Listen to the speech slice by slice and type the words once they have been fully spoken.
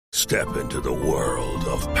Step into the world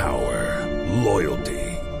of power, loyalty,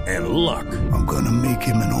 and luck. I'm gonna make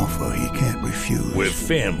him an offer he can't refuse. With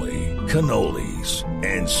family, cannolis,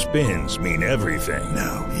 and spins mean everything.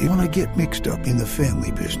 Now, you wanna get mixed up in the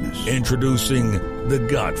family business. Introducing The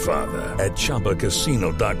Godfather at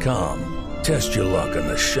ChumbaCasino.com. Test your luck in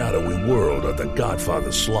the shadowy world of The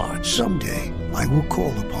Godfather slot. Someday, I will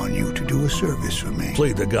call upon you to do a service for me.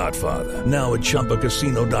 Play The Godfather now at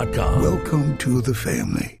ChumbaCasino.com. Welcome to the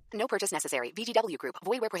family. No purchase necessary. VGW Group.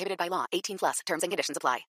 Void where prohibited by law. 18 plus. Terms and conditions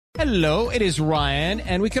apply. Hello, it is Ryan,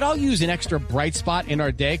 and we could all use an extra bright spot in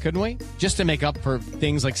our day, couldn't we? Just to make up for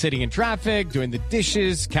things like sitting in traffic, doing the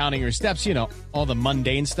dishes, counting your steps, you know, all the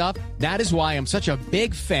mundane stuff. That is why I'm such a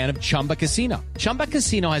big fan of Chumba Casino. Chumba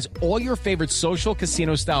Casino has all your favorite social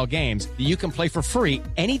casino-style games that you can play for free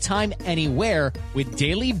anytime, anywhere with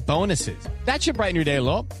daily bonuses. That should brighten your day a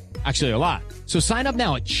little. Actually, a lot. So sign up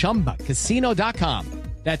now at ChumbaCasino.com.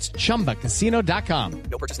 That's ChumbaCasino.com.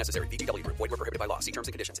 No purchase necessary. VGW Group. Void where prohibited by law. See terms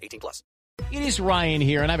and conditions. 18 plus. It is Ryan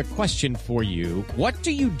here, and I have a question for you. What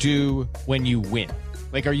do you do when you win?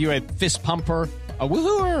 Like, are you a fist pumper, a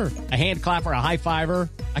woohooer, a hand clapper, a high fiver?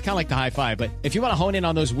 I kind of like the high five, but if you want to hone in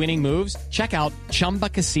on those winning moves, check out Chumba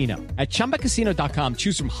Casino. At ChumbaCasino.com,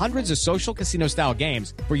 choose from hundreds of social casino-style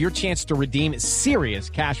games for your chance to redeem serious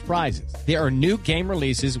cash prizes. There are new game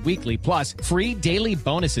releases weekly, plus free daily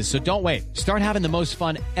bonuses, so don't wait. Start having the most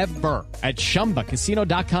fun ever at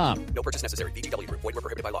ChumbaCasino.com. No purchase necessary. VGW Group. Void where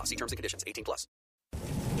prohibited by law. See terms and conditions. 18 plus.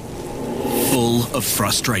 Full of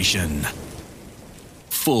frustration.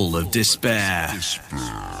 Full of despair.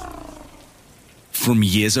 From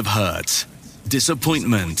years of hurt,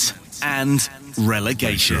 disappointment, and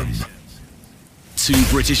relegation. Two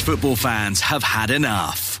British football fans have had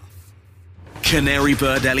enough. Canary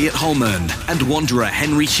bird Elliot Holman and Wanderer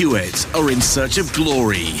Henry Hewitt are in search of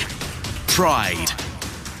glory, pride,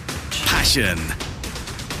 passion,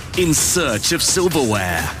 in search of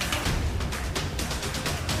silverware.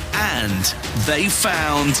 And they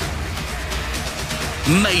found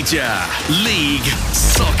Major League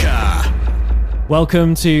Soccer.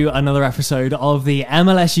 Welcome to another episode of the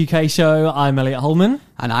MLS UK show. I'm Elliot Holman.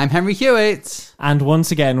 And I'm Henry Hewitt. And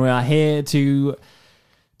once again, we are here to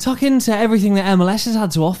tuck into everything that MLS has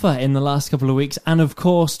had to offer in the last couple of weeks. And of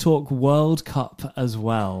course, talk World Cup as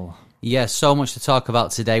well. Yes, so much to talk about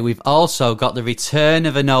today. We've also got the return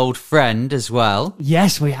of an old friend as well.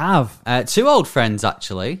 Yes, we have. Two old friends,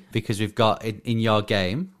 actually, because we've got, in your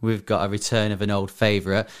game, we've got a return of an old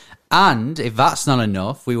favourite. And if that's not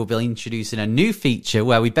enough, we will be introducing a new feature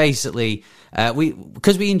where we basically,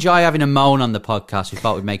 because we enjoy having a moan on the podcast, we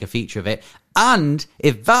thought we'd make a feature of it. And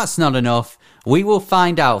if that's not enough, we will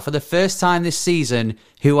find out for the first time this season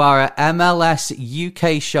who our MLS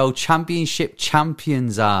UK show championship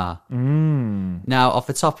champions are. Now, off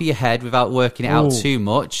the top of your head, without working it out too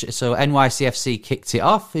much, so NYCFC kicked it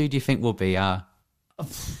off. Who do you think will be our?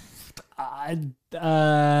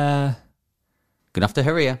 Gonna have to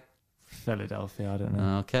hurry you. Philadelphia, I don't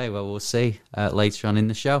know. Okay, well, we'll see later on in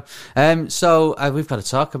the show. So we've got to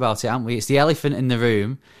talk about it, haven't we? It's the elephant in the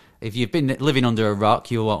room. If you've been living under a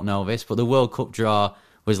rock, you won't know this, but the World Cup draw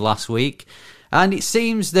was last week. And it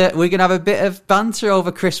seems that we're going to have a bit of banter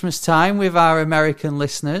over Christmas time with our American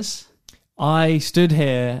listeners. I stood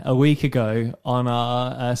here a week ago on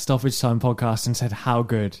our Stoppage Time podcast and said, how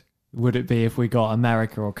good would it be if we got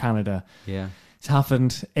America or Canada? Yeah. It's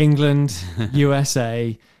happened. England,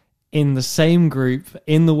 USA, in the same group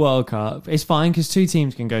in the World Cup. It's fine because two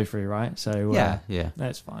teams can go through, right? So yeah,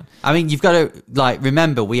 that's fine. I mean, you've got to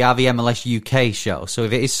remember we are the MLS UK show, so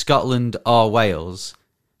if it is Scotland or Wales,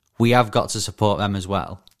 we have got to support them as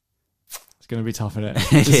well. It's going to be tough, isn't it?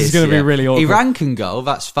 This is going to be really awkward. Iran can go,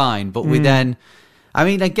 that's fine, but we then, I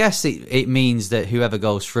mean, I guess it means that whoever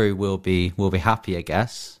goes through will be happy, I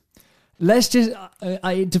guess. Let's just,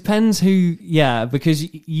 it depends who,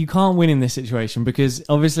 because you can't win in this situation, because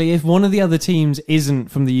obviously if one of the other teams isn't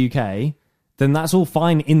from the UK, then that's all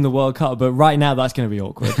fine in the World Cup, but right now that's going to be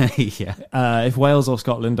awkward. If Wales or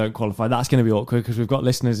Scotland don't qualify, that's going to be awkward because we've got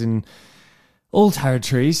listeners in all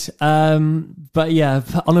territories. But yeah,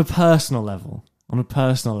 on a personal level,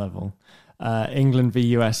 England v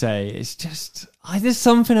USA, it's just, there's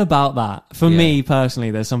something about that. For me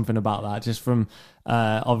personally, there's something about that, just from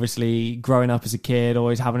obviously growing up as a kid,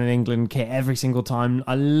 always having an England kit every single time.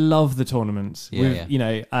 I love the tournaments. You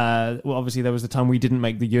know, obviously there was the time we didn't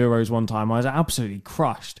make the Euros one time. I was absolutely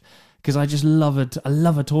crushed because I just love it. I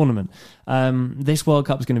love a tournament. This World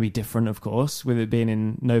Cup is going to be different, of course, with it being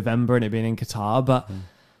in November and it being in Qatar, but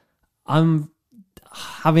I'm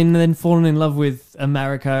having then fallen in love with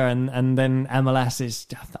America and then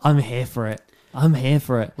MLS I'm here for it. I'm here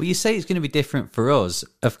for it. Well, you say it's going to be different for us.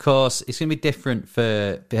 Of course, it's going to be different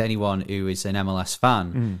for anyone who is an MLS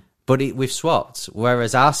fan. But we've swapped.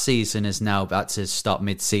 Whereas our season is now about to stop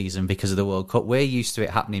mid-season because of the World Cup. We're used to it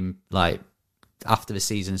happening like after the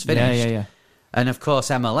season's finished. Yeah. And of course,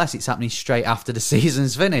 MLS, it's happening straight after the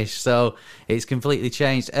season's finished. So it's completely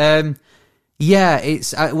changed.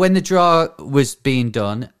 It's when the draw was being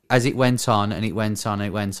done, as it went on, and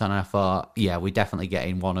I thought, yeah, we're definitely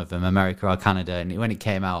getting one of them, America or Canada. And when it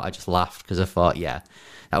came out, I just laughed because I thought, yeah,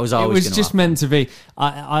 that was always. It was just meant to be.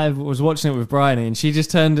 I was watching it with Bryony, and she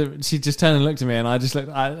just turned and looked at me, and I just looked,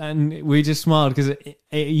 and we just smiled because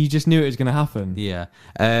you just knew it was going to happen. Yeah.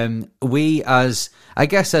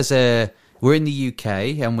 We're in the UK,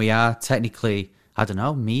 and we are technically, I don't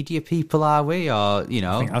know, media people, are we? Or, you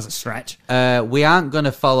know, I think that's a stretch. We aren't going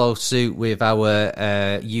to follow suit with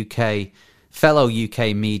our fellow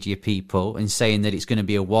UK media people in saying that it's going to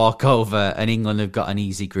be a walkover and England have got an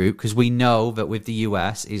easy group, because we know that with the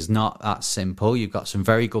US, it's not that simple. You've got some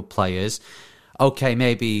very good players. Okay,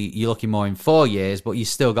 maybe you're looking more in 4 years, but you've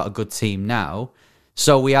still got a good team now.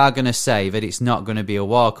 So we are going to say that it's not going to be a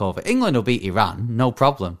walkover. England will beat Iran, no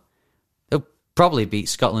problem. Probably beat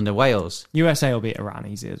Scotland and Wales. USA will beat Iran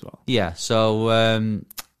easy as well. Yeah, so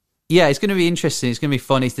it's going to be interesting. It's going to be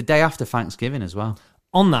fun. It's the day after Thanksgiving as well.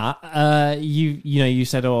 On that, you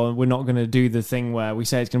said, "Oh, we're not going to do the thing where we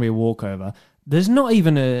say it's going to be a walkover." There's not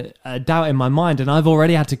even a doubt in my mind, and I've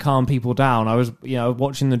already had to calm people down. I was,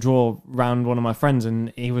 watching the draw round one of my friends,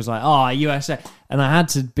 and he was like, "Oh, USA," and I had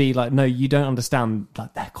to be like, "No, you don't understand.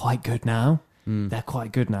 Like, they're quite good now. They're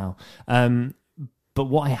quite good now." But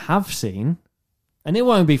what I have seen. And it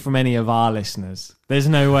won't be from any of our listeners. There's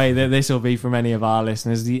no way that this will be from any of our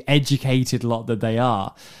listeners, the educated lot that they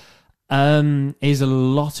are, is a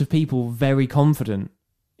lot of people very confident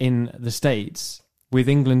in the States with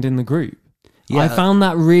England in the group. Yeah. I found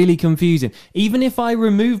that really confusing. Even if I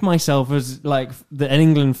remove myself as like an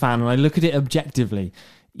England fan and I look at it objectively,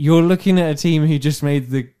 you're looking at a team who just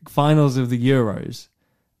made the finals of the Euros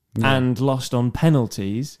and lost on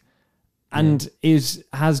penalties. And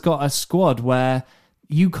has got a squad where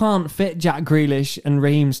you can't fit Jack Grealish and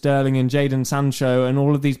Raheem Sterling and Jadon Sancho and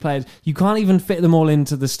all of these players. You can't even fit them all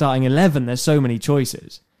into the starting 11. There's so many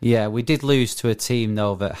choices. Yeah, we did lose to a team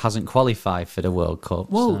though that hasn't qualified for the World Cup.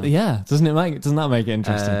 Well, yeah, doesn't that make it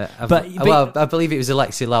interesting? I believe it was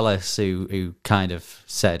Alexi Lalas who kind of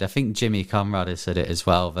said. I think Jimmy Conrad has said it as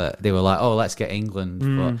well, that they were like, "Oh, let's get England."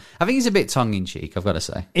 But I think it's a bit tongue in cheek. I've got to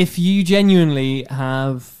say, if you genuinely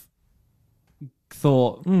have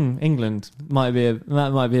thought England might be a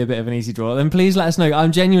bit of an easy draw, then please let us know.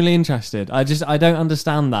 I'm genuinely interested. I don't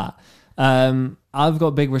understand that. I've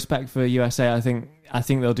got big respect for USA. I think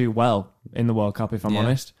they'll do well in the World Cup, if I'm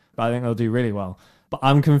honest. But I think they'll do really well. But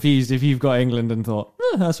I'm confused if you've got England and thought,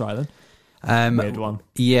 that's right then. Weird one.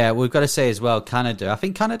 Yeah, we've got to say as well, Canada. I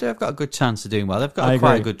think Canada have got a good chance of doing well. They've got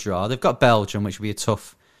quite a good draw. They've got Belgium, which will be a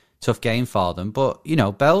tough game for them. But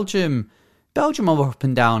Belgium are up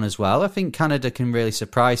and down as well. I think Canada can really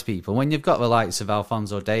surprise people when you've got the likes of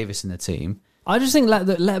Alphonso Davies in the team. I just think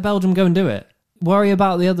let Belgium go and do it. Worry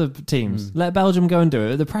about the other teams. Let Belgium go and do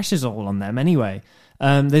it. The pressure's all on them anyway.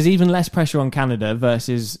 There's even less pressure on Canada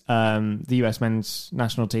versus the US men's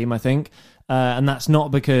national team, I think. And that's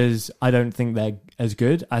not because I don't think they're as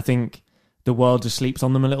good. I think the world just sleeps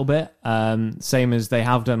on them a little bit, same as they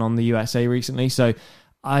have done on the USA recently. So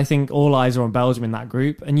I think all eyes are on Belgium in that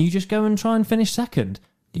group, and you just go and try and finish second.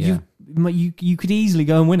 Yeah. You could easily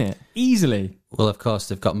go and win it. Easily. Well, of course,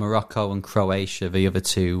 they've got Morocco and Croatia, the other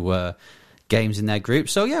two games in their group.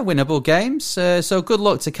 So, yeah, winnable games. So good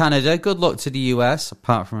luck to Canada. Good luck to the US,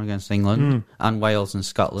 apart from against England and Wales and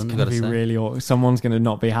Scotland. Someone's going to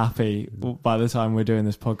not be happy by the time we're doing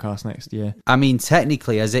this podcast next year. I mean,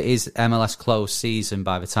 technically, as it is MLS closed season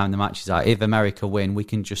by the time the matches are, if America win, we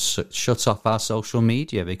can just shut off our social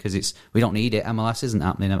media because we don't need it. MLS isn't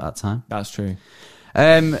happening at that time. That's true.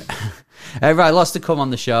 Right, lots to come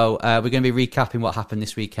on the show. We're going to be recapping what happened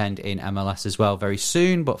this weekend in MLS as well very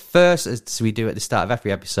soon. But first, as we do at the start of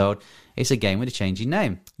every episode, it's a game with a changing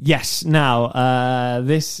name. Yes. Now,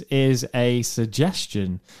 this is a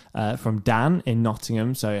suggestion from Dan in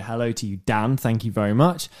Nottingham. So hello to you, Dan. Thank you very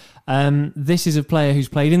much. This is a player who's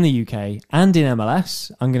played in the UK and in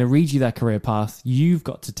MLS. I'm going to read you their career path. You've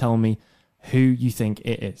got to tell me who you think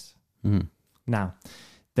it is. Now,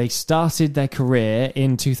 they started their career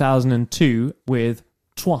in 2002 with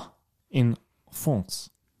Troyes in France.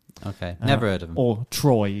 Okay, never heard of them. Or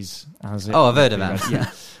Troyes, as it. Oh, I've heard of that. Yeah.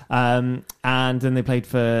 And then they played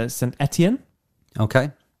for Saint Etienne.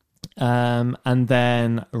 Okay. And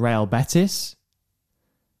then Real Betis,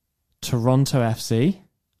 Toronto FC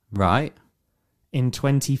Right. in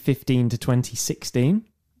 2015 to 2016.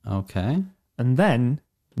 Okay. And then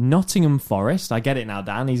Nottingham Forest. I get it now,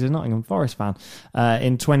 Dan. He's a Nottingham Forest fan.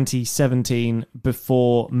 In 2017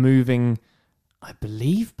 before moving, I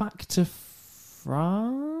believe, back to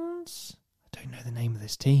France. I don't know the name of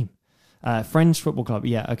this team. French football club.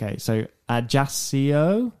 Yeah, okay. So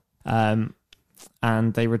Ajaccio.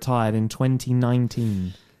 And they retired in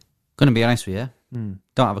 2019. Gonna be honest with you.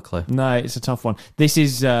 Don't have a clue. No, it's a tough one. This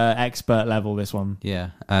is expert level, this one. Yeah,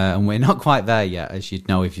 and we're not quite there yet, as you'd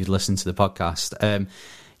know if you'd listened to the podcast.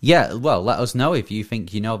 Yeah, well, let us know if you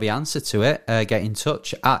think you know the answer to it. Get in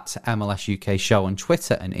touch at MLS UK Show on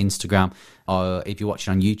Twitter and Instagram. Or if you're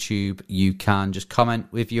watching on YouTube, you can just comment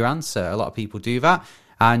with your answer. A lot of people do that.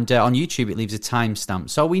 And on YouTube, it leaves a timestamp.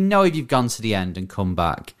 So we know if you've gone to the end and come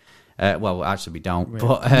back. Well, actually, we don't. Really?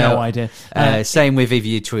 But no idea. Same with if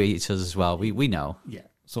you tweet us as well. We know. Yeah,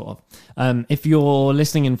 sort of. If you're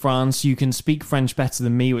listening in France, you can speak French better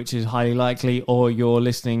than me, which is highly likely, or you're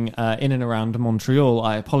listening in and around Montreal.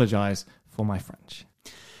 I apologise for my French.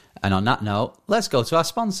 And on that note, let's go to our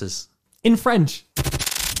sponsors. In French.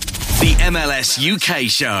 The MLS UK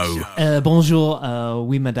Show. Bonjour,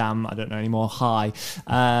 oui madame, I don't know anymore, hi.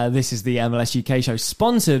 This is the MLS UK Show,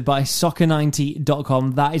 sponsored by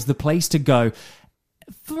Soccer90.com. That is the place to go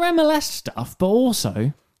for MLS stuff, but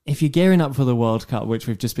also if you're gearing up for the World Cup, which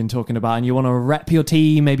we've just been talking about, and you want to rep your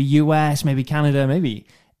team, maybe US, maybe Canada, maybe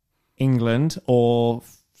England, or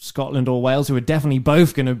Scotland or Wales, who are definitely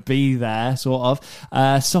both going to be there, sort of,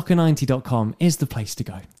 Soccer90.com is the place to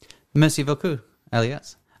go. Merci beaucoup,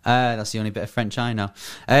 Elliot. That's the only bit of French I know.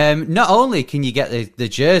 Not only can you get the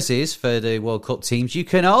jerseys for the World Cup teams, you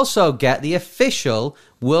can also get the official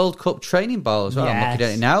World Cup training ball as well. Yes. I'm looking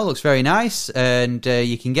at it now. It looks very nice. And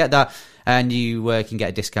you can get that. And you can get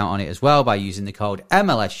a discount on it as well by using the code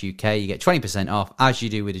MLSUK. You get 20% off, as you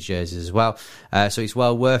do with the jerseys as well. So it's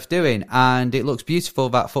well worth doing. And it looks beautiful,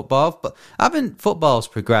 that football. But haven't footballs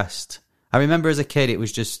progressed? I remember as a kid, it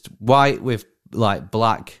was just white with like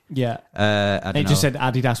black. Yeah. I don't know. Just said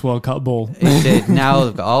Adidas World Cup ball. It did. Now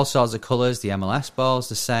they've got all sorts of colours. The MLS ball's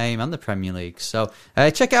the same, and the Premier League. So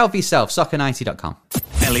check it out for yourself. Soccer90.com.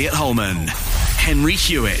 Elliot Holman, Henry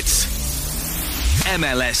Hewitt,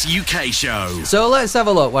 MLS UK Show. So let's have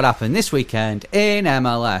a look what happened this weekend in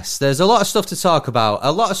MLS. There's a lot of stuff to talk about,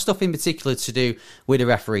 a lot of stuff in particular to do with the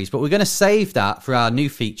referees, but we're going to save that for our new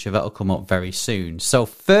feature that'll come up very soon. So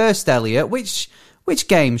first, Elliot, which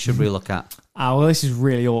game should we look at? Oh, well, this is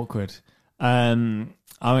really awkward. I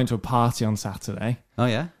went to a party on Saturday. Oh,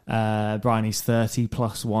 yeah? Bryony's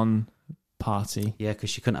 30+1 party. Yeah, because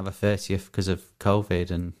she couldn't have a 30th because of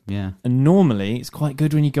COVID, and yeah. And normally, it's quite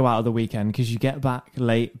good when you go out of the weekend because you get back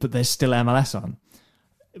late, but there's still MLS on.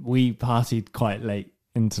 We partied quite late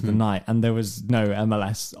into the night, and there was no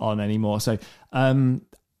MLS on anymore. So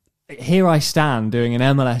here I stand doing an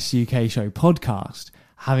MLS UK Show podcast,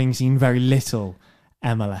 having seen very little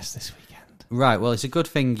MLS this weekend. Right, well, it's a good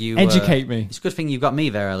thing you... Educate me. It's a good thing you got me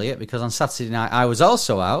there, Elliot, because on Saturday night I was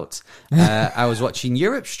also out. I was watching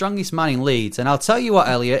Europe's Strongest Man in Leeds, and I'll tell you what,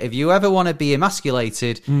 Elliot, if you ever want to be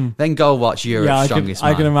emasculated, then go watch Europe's Strongest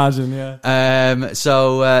Man. I can imagine,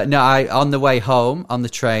 yeah. No, on the way home, on the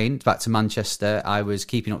train back to Manchester, I was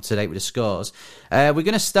keeping up to date with the scores. We're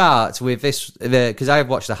going to start with this, because I have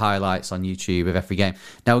watched the highlights on YouTube of every game.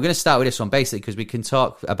 Now, we're going to start with this one, basically, because we can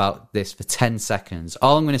talk about this for 10 seconds.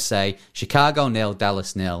 All I'm going to say, Chicago 0,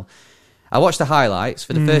 Dallas 0. I watched the highlights.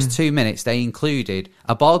 For the first 2 minutes, they included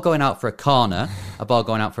a ball going out for a corner, a ball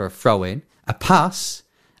going out for a throw-in, a pass,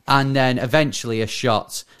 and then eventually a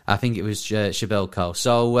shot. I think it was Shabilko.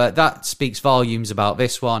 So that speaks volumes about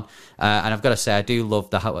this one. And I've got to say, I do love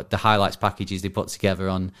the highlights packages they put together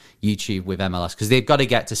on YouTube with MLS, because they've got to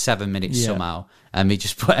get to 7 minutes somehow. And they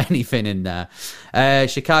just put anything in there.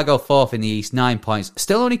 Chicago 4th in the East, 9 points.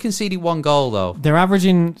 Still only conceded 1 goal, though. They're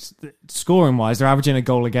averaging, scoring-wise, they're averaging a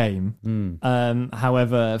goal a game.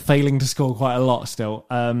 However, failing to score quite a lot still.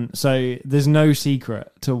 So there's no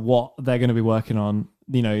secret to what they're going to be working on.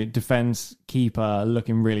 You know, defense, keeper,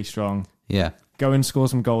 looking really strong. Yeah. Go and score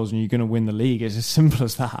some goals and you're going to win the league. It's as simple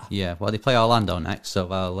as that. Yeah, well, they play Orlando next, so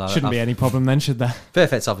shouldn't be any problem then, should there?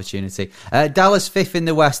 Perfect opportunity. Dallas 5th in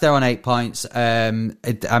the West, they're on 8 points. I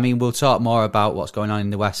mean, we'll talk more about what's going on in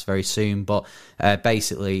the West very soon, but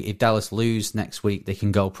basically, if Dallas lose next week, they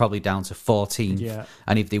can go probably down to 14th,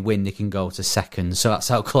 and if they win, they can go to 2nd, so that's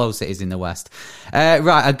how close it is in the West.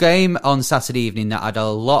 Right, a game on Saturday evening that had a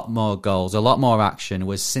lot more goals, a lot more action,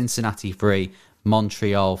 was Cincinnati 3,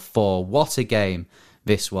 Montreal 4. What a game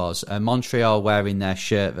this was. Montreal wearing their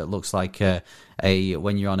shirt that looks like a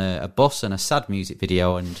when you're on a bus and a sad music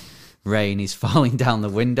video, and rain is falling down the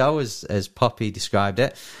window, as Poppy described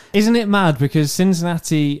it. Isn't it mad? Because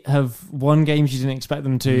Cincinnati have won games you didn't expect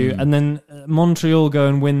them to, and then Montreal go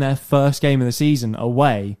and win their first game of the season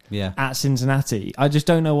away at Cincinnati. I just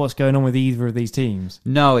don't know what's going on with either of these teams.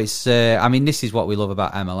 No, it's. I mean, this is what we love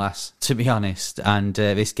about MLS, to be honest, and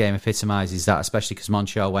this game epitomises that, especially because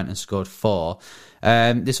Montreal went and scored 4.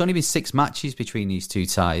 There's only been 6 matches between these two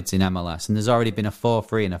sides in MLS, and there's already been a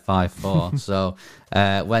 4-3 and a 5-4. So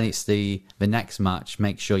when it's the next match,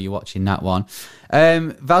 make sure you're watching that one.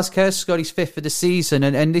 Vázquez scored his 5th for the season,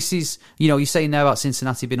 and this is, you're saying there about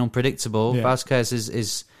Cincinnati being unpredictable. Yeah.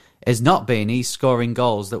 Vázquez is not been. He's scoring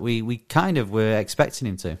goals that we kind of were expecting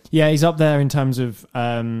him to. Yeah, he's up there in terms of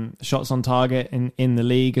shots on target in the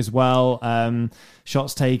league as well.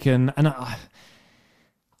 Shots taken, and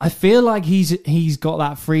I feel like he's got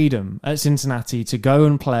that freedom at Cincinnati to go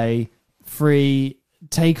and play free,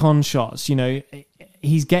 take on shots.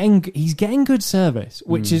 He's getting good service,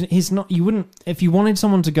 which is not. You wouldn't, if you wanted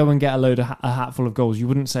someone to go and get a hatful of goals, you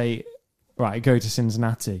wouldn't say, right, go to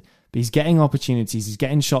Cincinnati. But he's getting opportunities, he's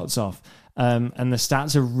getting shots off, and the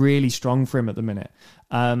stats are really strong for him at the minute.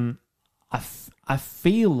 I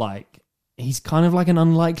feel like he's kind of like an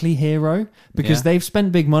unlikely hero because they've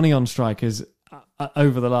spent big money on strikers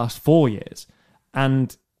over the last 4 years,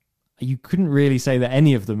 and you couldn't really say that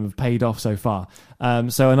any of them have paid off so far.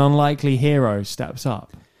 So an unlikely hero steps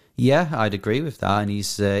up. Yeah, I'd agree with that, and he's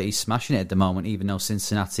smashing it at the moment, even though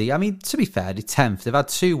Cincinnati, I mean, to be fair, they're 10th. They've had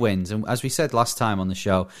 2 wins, and as we said last time on the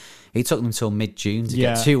show, it took them until mid-June to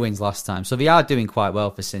get 2 wins last time. So they are doing quite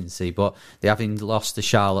well for Cincy, but they having lost to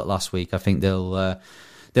Charlotte last week, I think they'll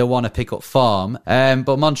want to pick up form.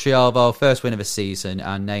 But Montreal, though, first win of the season,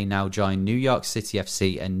 and they now join New York City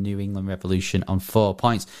FC and New England Revolution on 4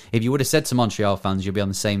 points. If you would have said to Montreal fans you'll be on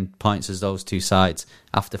the same points as those two sides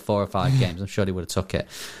after 4 or 5 games, I'm sure they would have took it.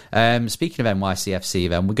 Speaking of NYCFC,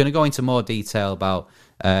 then, we're going to go into more detail about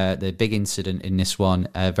the big incident in this one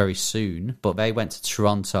very soon, but they went to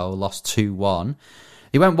Toronto, lost 2-1.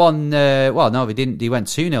 They went 1... no, they didn't. They went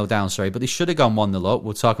 2-0 down, sorry, but they should have gone 1-0 up.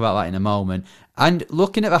 We'll talk about that in a moment. And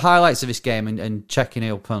looking at the highlights of this game and checking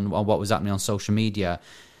up on what was happening on social media,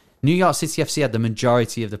 New York City FC had the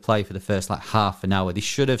majority of the play for the first half an hour. They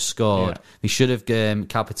should have scored. Yeah. They should have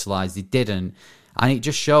capitalised. They didn't. And it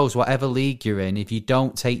just shows whatever league you're in, if you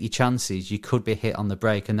don't take your chances, you could be hit on the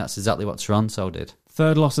break, and that's exactly what Toronto did.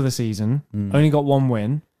 3rd loss of the season, only got 1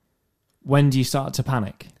 win. When do you start to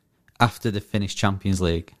panic? After the Finnish Champions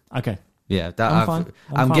League. Okay. Yeah,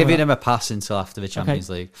 I'm giving them a pass until after the Champions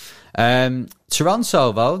League.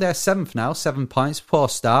 Toronto, though, they're 7th now, 7 points. Poor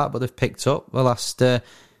start, but they've picked up the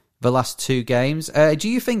last 2 games. Do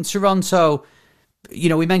you think Toronto...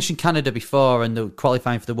 we mentioned Canada before and the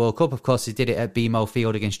qualifying for the World Cup. Of course, they did it at BMO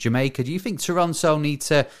Field against Jamaica. Do you think Toronto need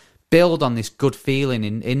to build on this good feeling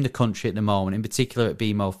in the country at the moment, in particular at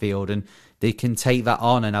BMO Field, and they can take that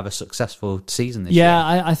on and have a successful season this year?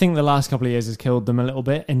 Yeah, I think the last couple of years has killed them a little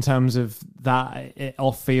bit in terms of that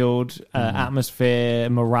off-field atmosphere,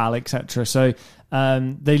 morale, etc. So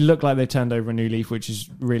they look like they've turned over a new leaf, which is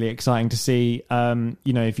really exciting to see.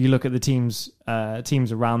 If you look at the teams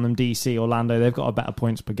around them, DC, Orlando, they've got a better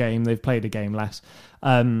points per game. They've played a game less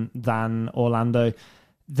than Orlando.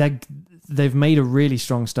 They've made a really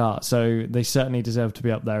strong start, so they certainly deserve to be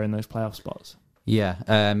up there in those playoff spots.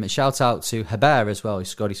 Yeah, shout out to Hebert as well. He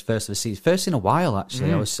scored his first of the season, first in a while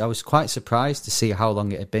actually. I was quite surprised to see how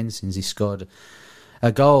long it had been since he scored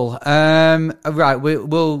a goal. Right,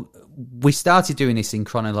 we started doing this in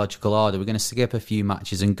chronological order. We're going to skip a few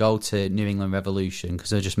matches and go to New England Revolution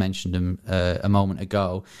because I just mentioned them a moment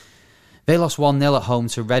ago. They lost 1-0 at home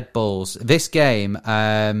to Red Bulls. This game,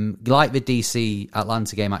 like the DC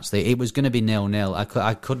Atlanta game, actually, it was going to be 0-0.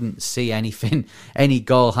 I couldn't see any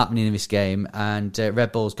goal happening in this game, and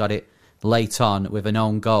Red Bulls got it late on with an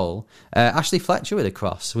own goal. Ashley Fletcher with a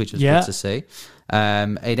cross, which was good to see.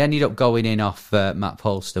 It ended up going in off Matt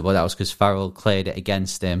Polster, but that was because Farrell cleared it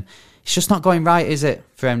against him. It's just not going right, is it,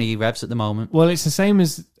 for any Revs at the moment? Well, it's the same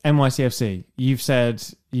as NYCFC. You've said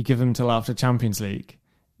you give them till after Champions League.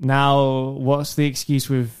 Now, what's the excuse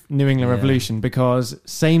with New England Revolution? Because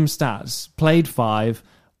same stats, played 5,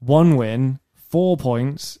 1 win, 4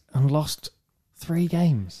 points, and lost 3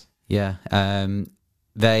 games. Yeah,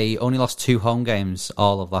 they only lost 2 home games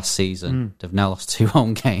all of last season. They've now lost 2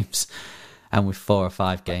 home games, and with 4 or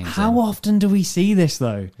 5 games. How often do we see this,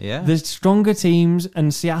 though? Yeah. There's stronger teams,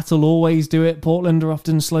 and Seattle always do it. Portland are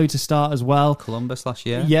often slow to start as well. Columbus last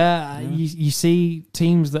year. Yeah. You see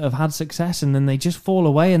teams that have had success, and then they just fall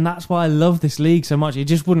away, and that's why I love this league so much. It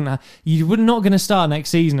just wouldn't... You were not going to start next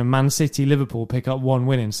season and Man City, Liverpool pick up 1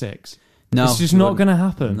 win in 6. No, it's just not going to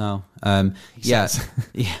happen. No. Yeah.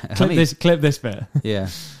 Clip this bit. Yeah.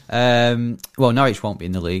 Well, Norwich won't be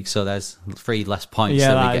in the league, so there's 3 less points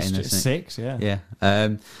Yeah, that we're that's getting. just 6. Yeah. Yeah.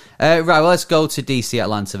 Right. Well, let's go to DC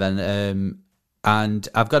Atlanta then. And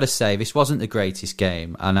I've got to say, this wasn't the greatest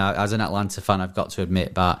game. And as an Atlanta fan, I've got to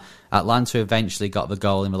admit that Atlanta eventually got the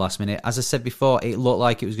goal in the last minute. As I said before, it looked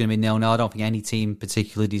like it was going to be 0-0. I don't think any team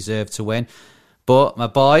particularly deserved to win. But my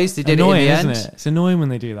boys, they did annoying, it in the end. Isn't it? It's annoying when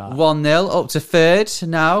they do that. 1-0 up to third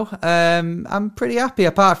now. I'm pretty happy.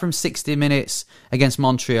 Apart from 60 minutes against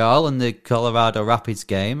Montreal and the Colorado Rapids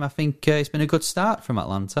game, I think it's been a good start from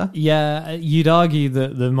Atlanta. Yeah, you'd argue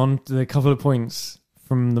that the couple of points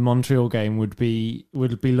from the Montreal game would be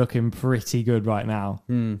looking pretty good right now,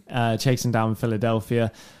 chasing down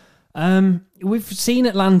Philadelphia. We've seen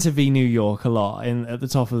Atlanta v New York a lot at the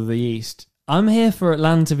top of the East. I'm here for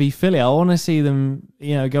Atlanta v Philly. I want to see them,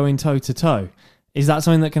 going toe to toe. Is that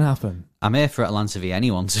something that can happen? I'm here for Atlanta v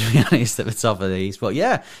anyone, to be honest, at the top of the East. But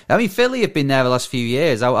yeah, I mean, Philly have been there the last few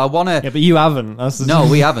years. I want to... Yeah, but you haven't. No,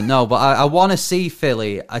 we haven't, no. But I want to see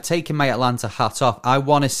Philly. I taking my Atlanta hat off. I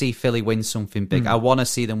want to see Philly win something big. I want to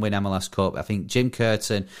see them win MLS Cup. I think Jim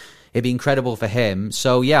Curtin, it'd be incredible for him.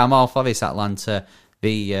 So yeah, I'm all for this Atlanta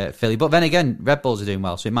v Philly. But then again, Red Bulls are doing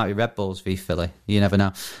well, so it might be Red Bulls v Philly. You never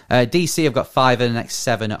know. DC have got 5 of the next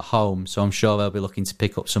 7 at home, so I'm sure they'll be looking to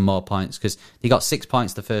pick up some more points because they got 6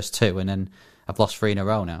 points the first 2, and then I've lost 3 in a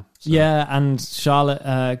row now. So. Yeah, and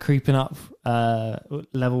Charlotte creeping up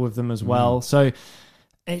level with them as well. So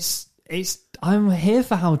it's I'm here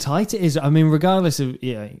for how tight it is. I mean, regardless of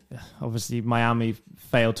obviously Miami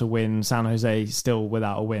failed to win, San Jose still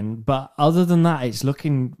without a win, but other than that, it's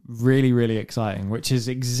looking really, really exciting, which is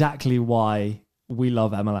exactly why we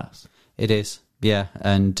love MLS. It is, yeah,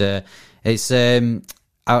 and it's.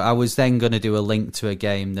 I was then going to do a link to a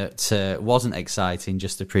game that wasn't exciting,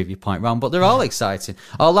 just to prove your point wrong, but they're all exciting.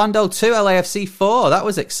 Orlando 2, LAFC 4, that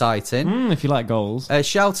was exciting. If you like goals.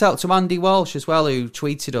 Shout out to Andy Walsh as well, who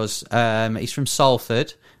tweeted us. He's from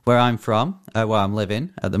Salford, where I'm from, where I'm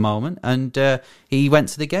living at the moment, and he went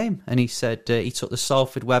to the game, and he said he took the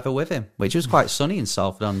Salford weather with him, which was quite sunny in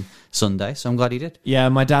Salford on Sunday, so I'm glad he did. Yeah,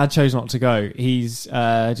 my dad chose not to go. He's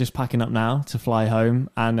just packing up now to fly home,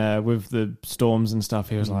 and with the storms and stuff,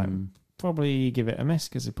 he was like, probably give it a miss,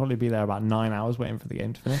 because he'd probably be there about 9 hours waiting for the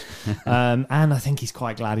game to finish. And I think he's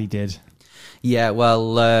quite glad he did. Yeah,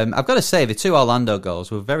 well, I've got to say, the 2 Orlando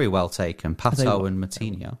goals were very well taken, Pato and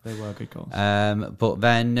Matinho. They were good goals. But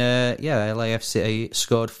then, LAFC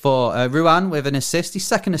scored 4. Ruan with an assist, his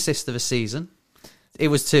second assist of the season. It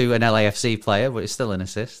was to an LAFC player, but it's still an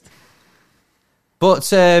assist. But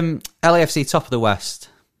LAFC top of the West.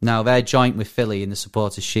 Now, they're joint with Philly in the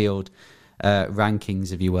Supporters' Shield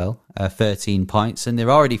rankings, if you will, 13 points. And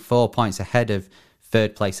they're already 4 points ahead of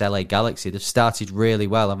third place LA Galaxy. They've started really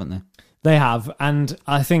well, haven't they? They have, and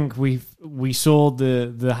I think we saw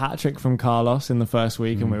the hat trick from Carlos in the first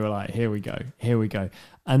week, and we were like, here we go.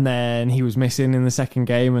 And then he was missing in the second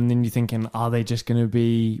game, and then you're thinking, are they just going to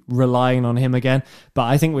be relying on him again? But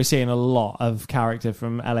I think we're seeing a lot of character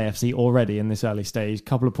from LAFC already in this early stage.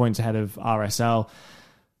 Couple of points ahead of RSL,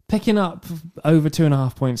 picking up over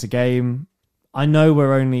 2.5 points a game. I know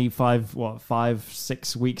we're only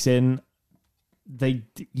 5-6 weeks in.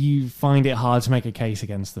 You find it hard to make a case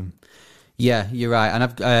against them. Yeah, you're right. And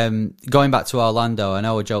I've going back to Orlando, I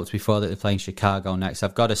know I joked before that they're playing Chicago next.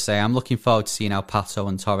 I've got to say, I'm looking forward to seeing how Pato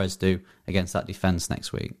and Torres do against that defence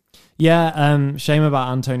next week. Yeah, shame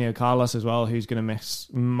about Antonio Carlos as well, who's going to miss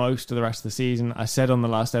most of the rest of the season. I said on the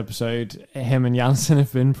last episode, him and Janssen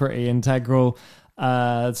have been pretty integral.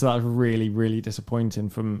 So that's really, really disappointing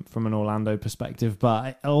from an Orlando perspective.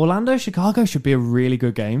 But Orlando-Chicago should be a really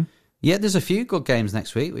good game. Yeah, there's a few good games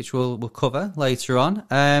next week, which we'll cover later on.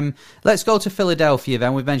 Let's go to Philadelphia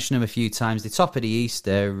then. We've mentioned them a few times. The top of the East,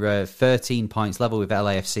 they're 13 points level with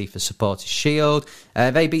LAFC for Supporters' Shield.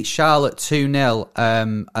 They beat Charlotte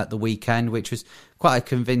 2-0 at the weekend, which was quite a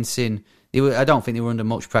convincing... I don't think they were under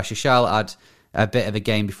much pressure. Charlotte had a bit of a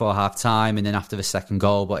game before half-time and then after the second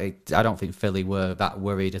goal, but I don't think Philly were that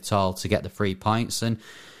worried at all to get the 3 points. And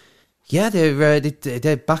yeah,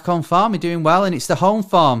 they're back on form. They're doing well, and it's the home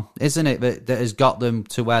form, isn't it, that has got them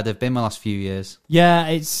to where they've been the last few years. Yeah,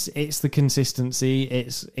 it's the consistency.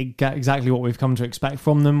 It's exactly what we've come to expect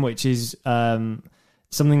from them, which is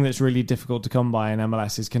something that's really difficult to come by in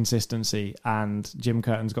MLS is consistency. And Jim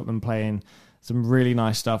Curtin's got them playing some really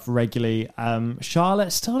nice stuff regularly.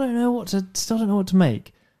 Charlotte still don't know what to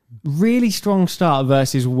make. Really strong start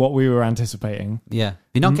versus what we were anticipating. Yeah.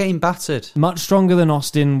 They're not getting battered. Much stronger than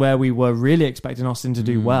Austin, where we were really expecting Austin to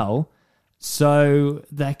do well. So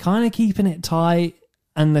they're kind of keeping it tight.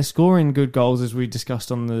 and they're scoring good goals, as we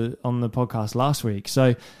discussed on the podcast last week.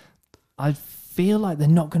 So I feel like they're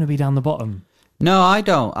not going to be down the bottom. No, I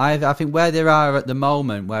don't. I think where they are at the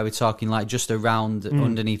moment, where we're talking like just around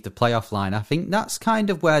underneath the playoff line, I think that's kind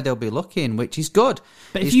of where they'll be looking, which is good.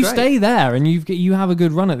 But if you stay there and you have a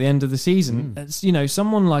good run at the end of the season, it's,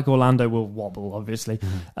 someone like Orlando will wobble, obviously.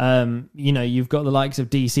 You've got the likes of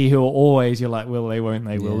DC who are always, you're like, will they, won't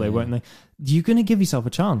they, will they, won't they? You're going to give yourself a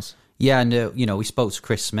chance. Yeah, and we spoke to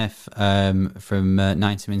Chris Smith from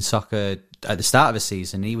 90 Min Soccer at the start of the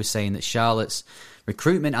season. He was saying that Charlotte's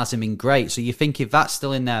recruitment hasn't been great. So you think if that's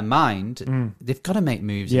still in their mind, they've got to make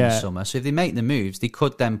moves in the summer. So if they make the moves, they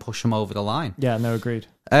could then push them over the line. Yeah, no, agreed.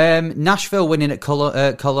 Nashville winning at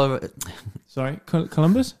Columbus?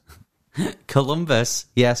 Columbus,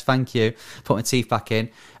 yes, thank you. Put my teeth back in.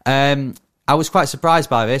 I was quite surprised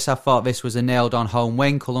by this. I thought this was a nailed-on home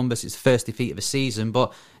win. Columbus is the first defeat of the season,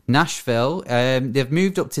 but Nashville, they've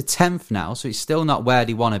moved up to 10th now, so it's still not where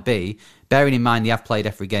they want to be, bearing in mind they have played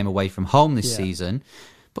every game away from home this season.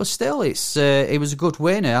 But still, it was a good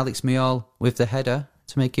win. Alex Muyal with the header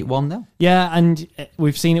to make it 1-0. Yeah, and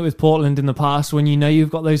we've seen it with Portland in the past. When you've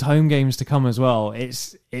got those home games to come as well,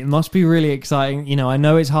 it must be really exciting. I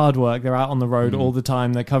know it's hard work. They're out on the road all the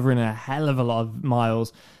time. They're covering a hell of a lot of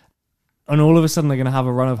miles. And all of a sudden, they're going to have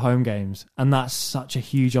a run of home games. And that's such a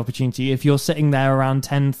huge opportunity. If you're sitting there around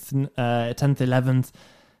 10th, 11th,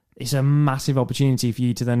 it's a massive opportunity for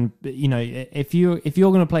you to then, if you're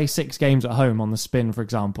going to play 6 games at home on the Spin, for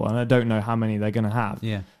example, and I don't know how many they're going to have,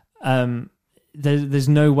 there's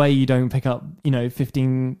no way you don't pick up,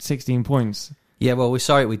 15, 16 points. Yeah, well, we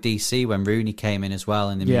saw it with DC when Rooney came in as well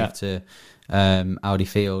and they moved to Audi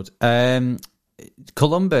Field.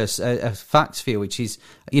 Columbus, a fact for you, which is,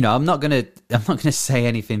 I'm not gonna say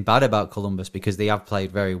anything bad about Columbus because they have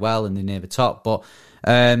played very well and they're near the top, but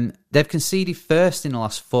they've conceded first in the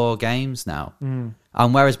last 4 games now, and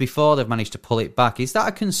whereas before they've managed to pull it back. Is that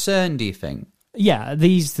a concern, do you think? Yeah,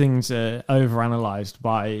 these things are overanalyzed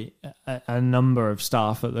by a number of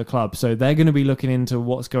staff at the club, so they're going to be looking into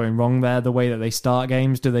what's going wrong there, the way that they start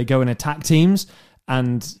games. Do they go and attack teams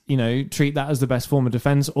and treat that as the best form of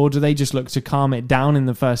defense, or do they just look to calm it down in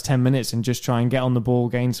the first 10 minutes and just try and get on the ball,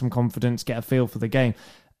 gain some confidence, get a feel for the game?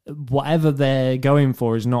 Whatever they're going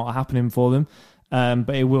for is not happening for them,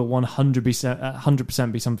 but it will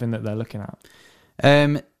 100% be something that they're looking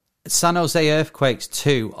at. San Jose Earthquakes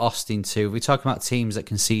 2, Austin 2. We're talking about teams that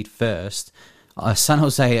concede first. San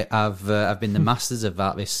Jose have been the masters of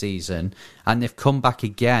that this season, and they've come back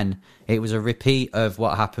again. It was a repeat of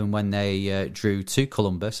what happened when they drew to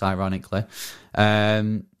Columbus, ironically,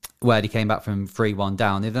 where they came back from 3-1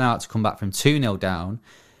 down. They've now had to come back from 2-0 down.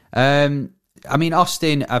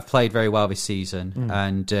 Austin have played very well this season,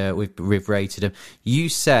 and we've rated them. You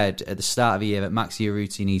said at the start of the year that Maxi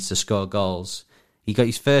Urruti needs to score goals. He got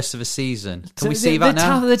his first of the season. Can we see that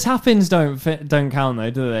now? The tap-ins don't count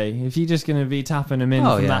though, do they? If you're just going to be tapping them in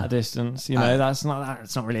from that distance, that's not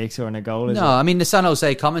really scoring a goal, is it? No, I mean the San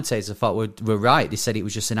Jose commentators I thought were right. They said it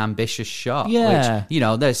was just an ambitious shot. Yeah,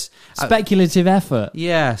 which, there's speculative effort.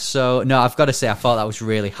 Yeah, so no, I've got to say I thought that was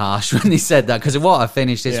really harsh when they said that, because what a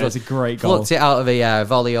finish this was. It's a great goal. Plucked it out of the air,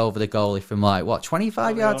 volley over the goalie from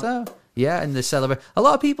 25 yards out. Yeah, and the celebrate. A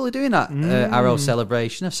lot of people are doing that arrow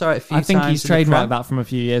celebration. I've saw it a few times. I think he's trademarked that from a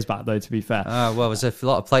few years back, though, to be fair. Well, there's a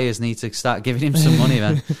lot of players need to start giving him some money,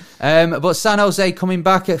 then. But San Jose coming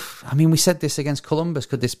back. We said this against Columbus.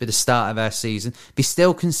 Could this be the start of their season? Be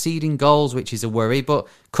still conceding goals, which is a worry. But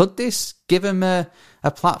could this give them a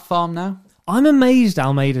platform now? I'm amazed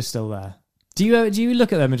Almeida's still there. Do you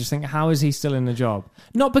look at them and just think, how is he still in the job?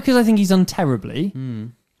 Not because I think he's done terribly,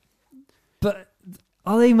 but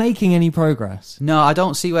are they making any progress? No, I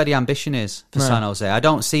don't see where the ambition is for San Jose. I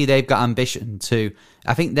don't see they've got ambition to.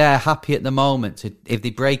 I think they're happy at the moment. If they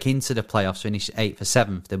break into the playoffs, finish 8th or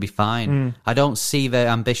 7th, they'll be fine. I don't see their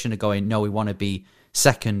ambition of going, no, we want to be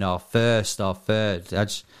second or first or third.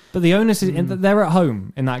 But the onus is, they're at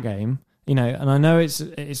home in that game, and I know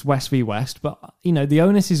it's West v West, but the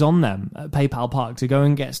onus is on them at PayPal Park to go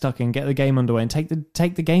and get stuck in, get the game underway, and take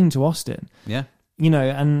the game to Austin. Yeah.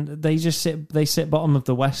 And they just sit bottom of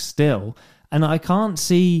the West still. And I can't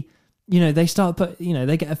see, they they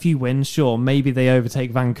get a few wins, sure, maybe they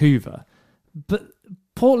overtake Vancouver. But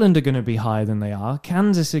Portland are going to be higher than they are.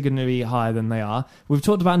 Kansas are going to be higher than they are. We've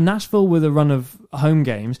talked about Nashville with a run of home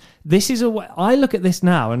games. I look at this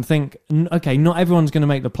now and think, okay, not everyone's going to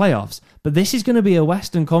make the playoffs, but this is going to be a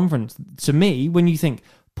Western Conference. To me, when you think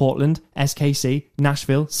Portland, SKC,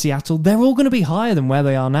 Nashville, Seattle, they're all going to be higher than where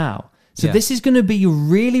they are now. So this is going to be a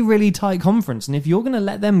really, really tight conference. And if you're going to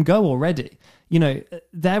let them go already,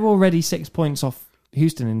 they're already 6 points off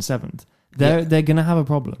Houston in 7th. They're going to have a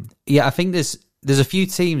problem. Yeah, I think there's a few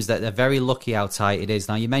teams that are very lucky how tight it is.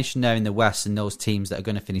 Now, you mentioned there in the West and those teams that are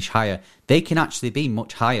going to finish higher. They can actually be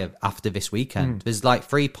much higher after this weekend. There's like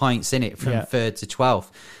 3 points in it from 3rd to 12th.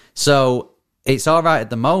 So it's all right at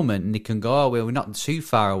the moment, and they can go, we're not too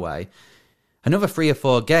far away. Another 3 or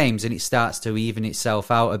 4 games, and it starts to even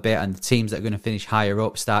itself out a bit, and the teams that are going to finish higher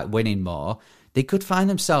up start winning more. They could find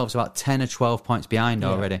themselves about 10 or 12 points behind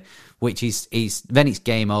already, which is then it's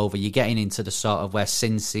game over. You're getting into the sort of where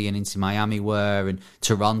Cincy and into Miami were and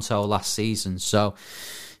Toronto last season. So,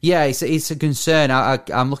 yeah, it's a concern.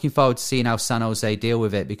 I'm looking forward to seeing how San Jose deal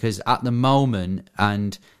with it, because at the moment,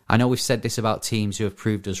 and I know we've said this about teams who have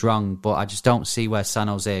proved us wrong, but I just don't see where San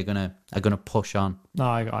Jose are gonna push on. No,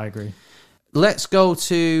 I agree. Let's go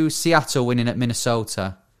to Seattle winning at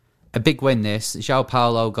Minnesota. A big win, this. João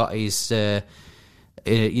Paulo got his,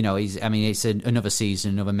 it's another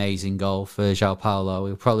season of amazing goal for João Paulo.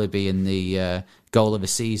 He'll probably be in the goal of the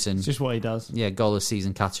season. It's just what he does. Yeah, goal of the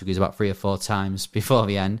season categories about 3 or 4 times before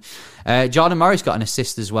the end. Jordan Morris got an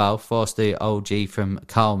assist as well, forced the OG from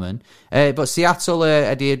Coleman. But Seattle,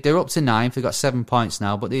 they're up to 9th. They've got 7 points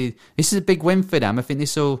now. But this is a big win for them. I think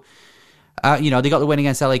this will... they got the win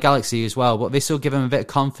against LA Galaxy as well, but this will give them a bit of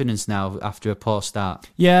confidence now after a poor start.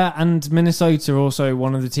 Yeah, and Minnesota are also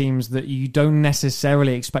one of the teams that you don't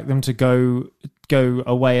necessarily expect them to go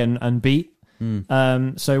away and beat.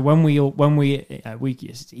 So when we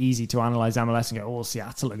it's easy to analyze MLS and go,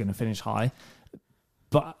 Seattle are going to finish high,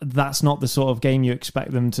 but that's not the sort of game you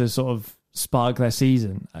expect them to sort of spark their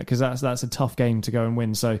season, because that's a tough game to go and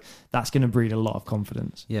win. So that's going to breed a lot of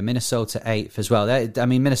confidence. Yeah, Minnesota 8th as well.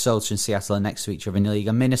 Minnesota and Seattle are next to each other in the league,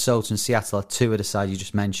 and Minnesota and Seattle are 2 of the sides you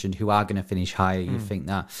just mentioned who are going to finish higher. You think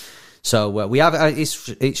that? So we have.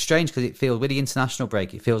 It's strange because it feels with the international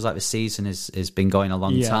break, it feels like the season has been going a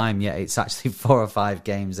long time. Yet it's actually 4 or 5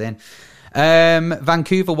 games in.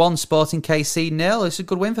 Vancouver 1, Sporting KC 0. It's a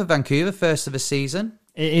good win for Vancouver, first of the season.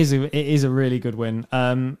 It is a really good win.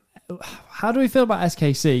 How do we feel about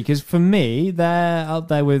SKC? Because for me, they're up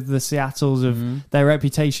there with the Seattles of their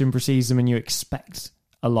reputation precedes them, and you expect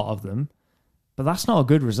a lot of them. But that's not a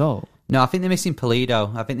good result. No, I think they're missing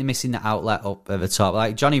Pulido. I think they're missing the outlet up at the top.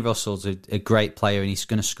 Like Johnny Russell's a great player, and he's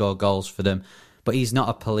going to score goals for them, but he's not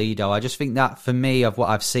a Pulido. I just think that, for me, of what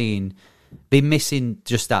I've seen, been missing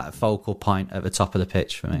just that focal point at the top of the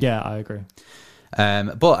pitch for me. Yeah, I agree.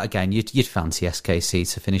 But again, you'd fancy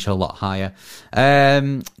SKC to finish a lot higher.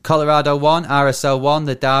 Colorado 1, RSL 1,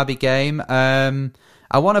 the derby game. I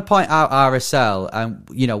want to point out RSL,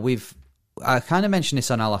 and I kind of mentioned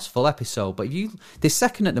this on our last full episode, but they're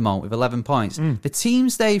second at the moment with 11 points. The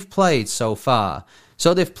teams they've played so far,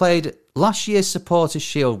 so they've played last year's Supporters'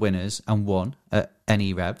 Shield winners and won at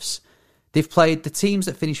NE Revs. They've played the teams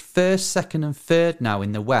that finished 1st, 2nd and 3rd now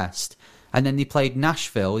in the West. And then they played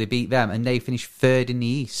Nashville, they beat them, and they finished 3rd in the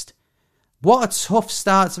East. What a tough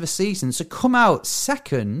start to the season. So come out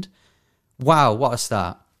 2nd. Wow, what a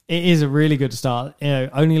start. It is a really good start.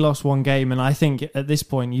 Only lost 1 game, and I think at this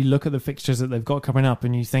point, you look at the fixtures that they've got coming up,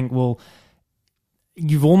 and you think, well,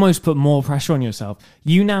 you've almost put more pressure on yourself.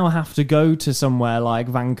 You now have to go to somewhere like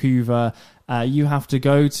Vancouver, you have to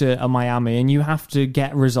go to Miami, and you have to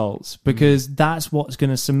get results, because that's what's going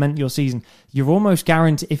to cement your season. You're almost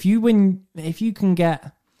guaranteed, if you can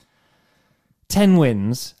get 10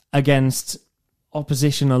 wins against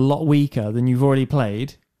opposition a lot weaker than you've already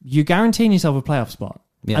played, you're guaranteeing yourself a playoff spot.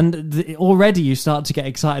 Yeah. And already you start to get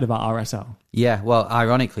excited about RSL. Yeah, well,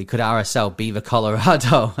 ironically, could RSL be the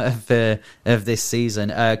Colorado of this season?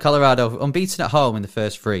 Colorado unbeaten at home in the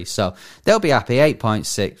first 3, so they'll be happy.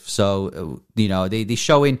 8.6. So they're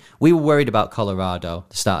showing. We were worried about Colorado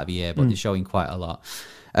at the start of the year, but they're showing quite a lot.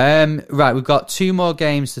 Right, we've got 2 more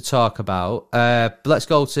games to talk about. Let's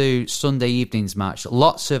go to Sunday evening's match.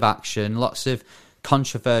 Lots of action, lots of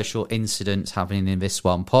controversial incidents happening in this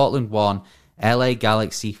one. Portland 1, LA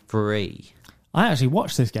Galaxy 3. I actually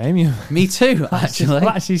watched this game. Me too, actually.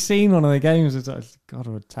 I've actually seen one of the games. God,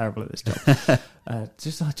 I'm terrible at this job. I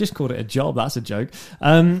just called it a job. That's a joke.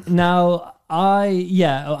 Where do you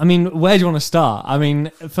want to start? I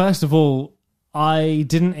mean, first of all, I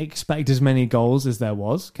didn't expect as many goals as there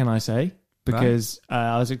was, can I say? Because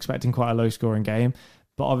I was expecting quite a low-scoring game.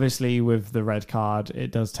 But obviously, with the red card,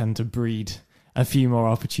 it does tend to breed a few more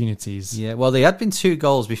opportunities. Yeah, well, there had been 2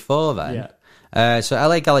 goals before then. Yeah. So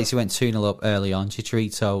LA Galaxy went 2-0 up early on.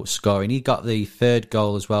 Chicharito scoring. He got the 3rd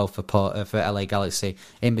goal as well for LA Galaxy.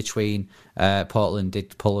 In between, Portland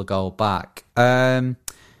did pull a goal back. El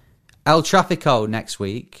Trafico next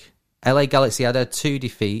week. LA Galaxy had 2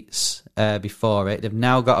 defeats before it. They've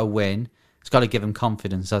now got a win. got to give them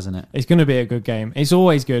confidence, hasn't it? It's going to be a good game. It's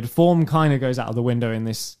always good. Form kind of goes out of the window in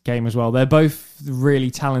this game as well. They're both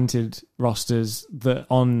really talented rosters that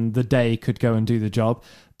on the day could go and do the job.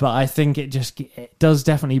 But I think it does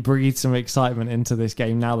definitely breathe some excitement into this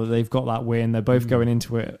game now that they've got that win. They're both going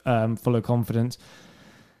into it full of confidence.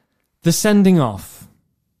 The sending off.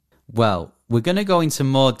 Well, we're going to go into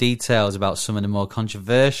more details about some of the more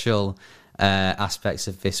controversial aspects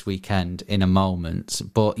of this weekend in a moment.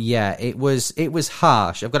 But yeah, it was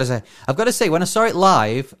harsh. I've got to say, when I saw it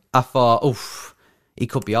live, I thought, oof, he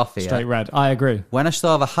could be off here. Straight red. I agree. When I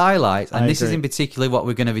saw the highlights, and this is in particular what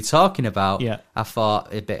we're going to be talking about, I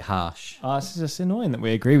thought a bit harsh. It's just annoying that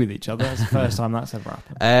we agree with each other. That's the first time that's ever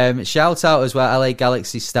happened. Shout out as well, LA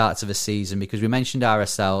Galaxy's start to the season, because we mentioned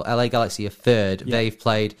RSL. LA Galaxy are third. Yeah. They've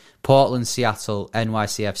played Portland, Seattle,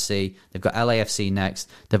 NYCFC. They've got LAFC next.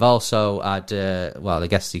 They've also had, I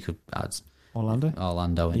guess you could add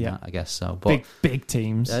Orlando in that, I guess so. But big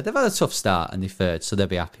teams. They've had a tough start and they're third, so they'll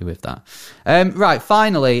be happy with that. Right,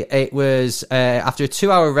 finally, it was after a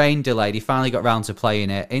 2-hour rain delay, they finally got round to playing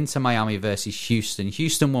it. Inter Miami versus Houston.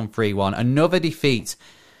 Houston won 3-1. Another defeat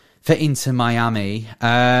for Inter Miami.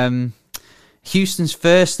 Houston's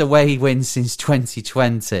first away win since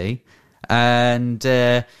 2020. And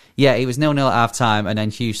it was 0-0 at half time, and then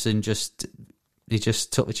Houston just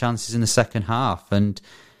took the chances in the second half. And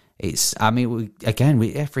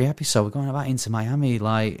every episode we're going about Inter Miami.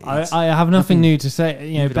 I have nothing new to say.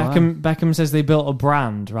 You know, Beckham says they built a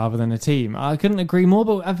brand rather than a team. I couldn't agree more.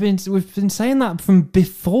 But we've been saying that from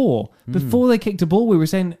before they kicked a ball. We were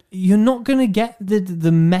saying you're not going to get the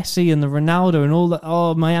Messi and the Ronaldo and all that.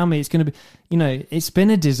 Oh, Miami, it's going to be. You know, it's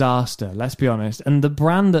been a disaster. Let's be honest. And the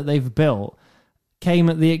brand that they've built came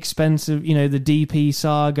at the expense of the DP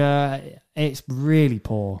saga. It's really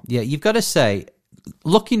poor. Yeah, you've got to say,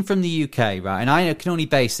 looking from the UK, right, and I can only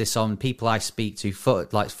base this on people I speak to,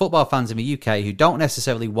 football fans in the UK who don't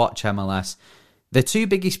necessarily watch MLS. The two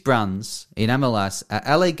biggest brands in MLS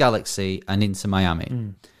are LA Galaxy and Inter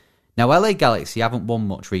Miami. Now, LA Galaxy haven't won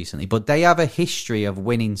much recently, but they have a history of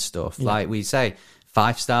winning stuff. Yeah. Like we say,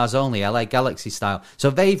 5 stars only, LA Galaxy style.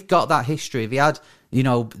 So they've got that history. They had,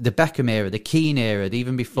 the Beckham era, the Keane era,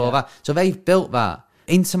 even before that. So they've built that.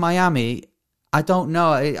 Inter Miami, I don't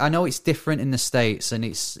know. I know it's different in the States, and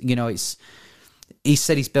it's he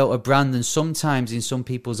said he's built a brand, and sometimes in some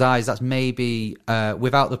people's eyes, that's maybe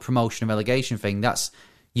without the promotion and relegation thing,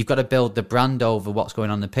 you've got to build the brand over what's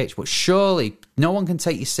going on the pitch. But surely no one can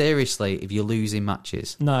take you seriously if you're losing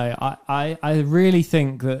matches. No, I really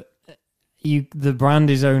think that the brand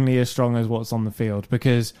is only as strong as what's on the field,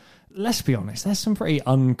 because let's be honest, there's some pretty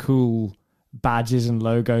uncool badges and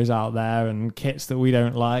logos out there and kits that we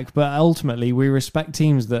don't like, but ultimately we respect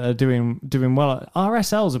teams that are doing well.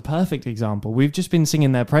 RSL is a perfect example. We've just been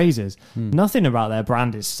singing their praises. Nothing about their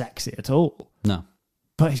brand is sexy at all. No,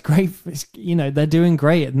 but it's great. They're doing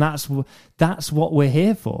great, and that's what we're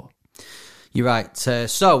here for. You're right.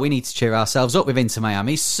 So we need to cheer ourselves up with Inter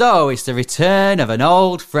Miami. So it's the return of an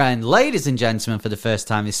old friend, ladies and gentlemen, for the first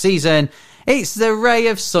time this season. It's the ray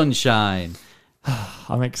of sunshine.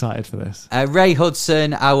 I'm excited for this. Ray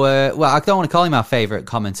Hudson, I don't want to call him our favourite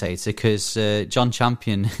commentator because John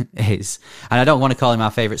Champion is, and I don't want to call him our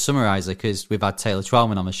favourite summariser because we've had Taylor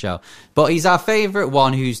Twellman on the show, but he's our favourite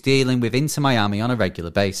one who's dealing with Inter Miami on a regular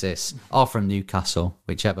basis, or from Newcastle,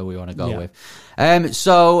 whichever we want to go with.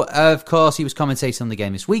 So, of course, he was commentating on the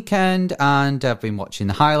game this weekend, and I've been watching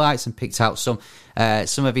the highlights and picked out some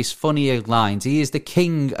of his funnier lines. He is the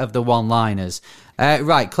king of the one-liners.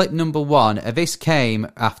 Right, clip number 1. This came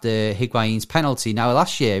after Higuain's penalty. Now,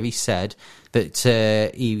 last year he said that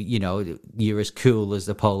you're as cool as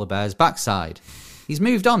the polar bear's backside. He's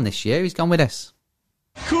moved on this year. He's gone with this.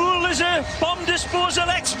 Cool as a bomb disposal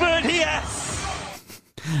expert here.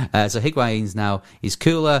 So Higuain's now is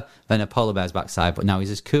cooler than a polar bear's backside, but now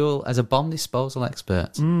he's as cool as a bomb disposal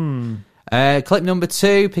expert. Clip number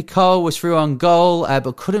 2, Picault was through on goal,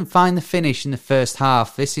 but couldn't find the finish in the first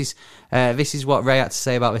half. This is what Ray had to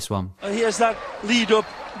say about this one. Here's that lead up,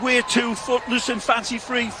 way too footloose and fancy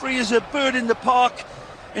free as a bird in the park.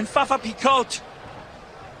 And Fafa Picault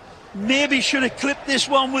maybe should have clipped this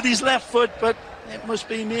one with his left foot, but it must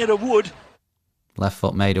be made of wood. Left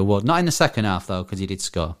foot made of wood. Not in the second half, though, because he did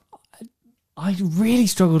score. I really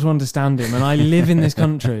struggle to understand him, and I live in this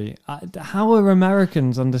country. How are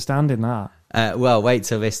Americans understanding that? Well, wait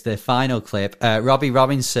till the final clip. Robbie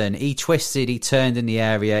Robinson, he twisted, he turned in the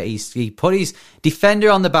area, he put his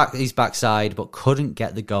defender on his backside, but couldn't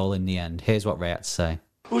get the goal in the end. Here's what Ray had to say.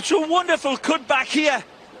 It's a wonderful cutback here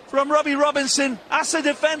from Robbie Robinson. As a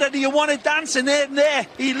defender, do you want to dance in there?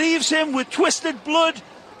 He leaves him with twisted blood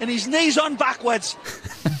and his knees on backwards.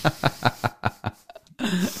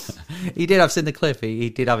 He did. I've seen the clip. He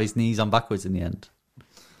did have his knees on backwards in the end.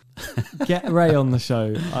 Get Ray on the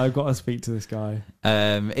show. I've got to speak to this guy.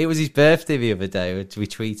 It was his birthday the other day. We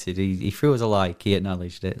tweeted. He threw us a like. He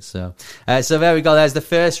acknowledged it. So there we go. There's the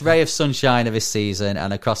first ray of sunshine of his season,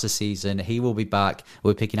 and across the season, he will be back.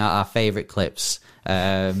 We're picking out our favourite clips.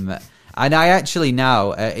 And I actually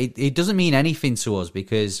now it doesn't mean anything to us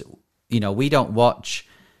because we don't watch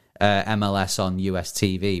MLS on US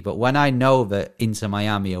TV. But when I know that Inter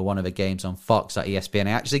Miami are one of the games on Fox at ESPN,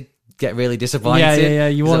 I actually get really disappointed. Yeah.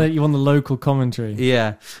 You want the local commentary.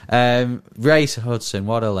 Yeah. Ray Hudson,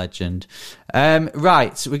 what a legend.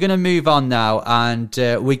 Right, we're going to move on now, and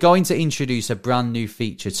we're going to introduce a brand new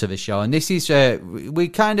feature to the show. And this is we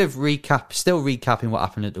kind of still recapping what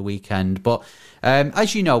happened at the weekend, but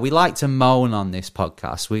as you know, we like to moan on this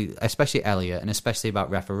podcast, especially Elliot, and especially about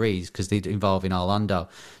referees because they involve in Orlando.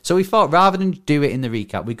 So we thought rather than do it in the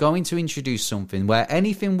recap, we're going to introduce something where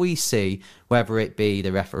anything we see, whether it be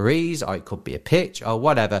the referees or it could be a pitch or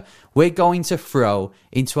whatever, we're going to throw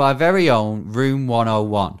into our very own Room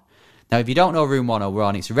 101. Now, if you don't know Room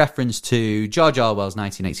 101, it's a reference to George Orwell's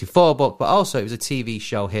 1984 book, but also it was a TV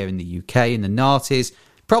show here in the UK, in the noughties,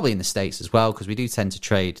 probably in the States as well, because we do tend to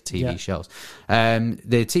trade TV shows.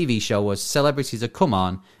 The TV show was celebrities would come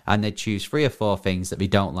on and they'd choose 3 or 4 things that they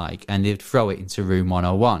don't like, and they'd throw it into Room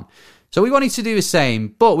 101. So we wanted to do the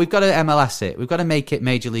same, but we've got to MLS it. We've got to make it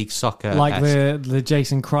Major League Soccer. Like the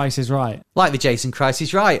Jason Christ is right. Like the Jason Christ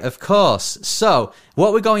is right, of course. So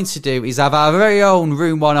what we're going to do is have our very own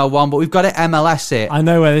Room 101, but we've got to MLS it. I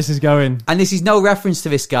know where this is going. And this is no reference to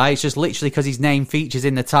this guy. It's just literally because his name features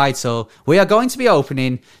in the title. We are going to be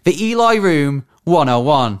opening the Eloy Room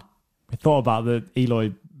 101. I thought about the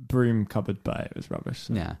Eloy broom cupboard, but it was rubbish.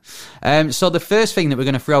 Yeah. So the first thing that we're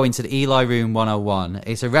going to throw into the Eloy Room 101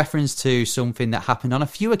 is a reference to something that happened on a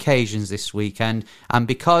few occasions this weekend, and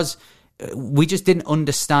because we just didn't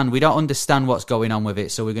understand, we don't understand what's going on with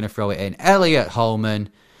it, so we're going to throw it in. Elliot Holman,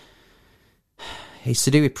 it's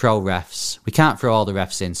to do with pro refs. We can't throw all the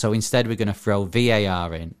refs in, so instead we're going to throw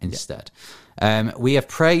VAR in instead. We have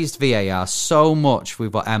praised VAR so much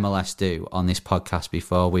with what MLS do on this podcast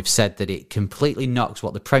before. We've said that it completely knocks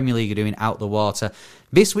what the Premier League are doing out the water.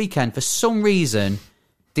 This weekend, for some reason,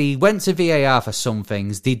 they went to VAR for some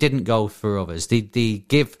things. They didn't go for others. They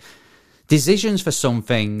give decisions for some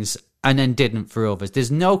things and then didn't for others.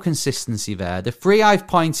 There's no consistency there. The 3 I've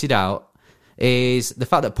pointed out is the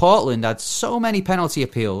fact that Portland had so many penalty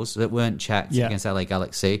appeals that weren't checked against LA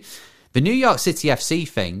Galaxy. The New York City FC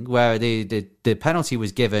thing, where the penalty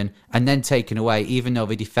was given and then taken away, even though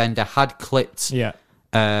the defender had clipped, the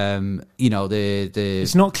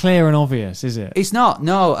It's not clear and obvious, is it? It's not,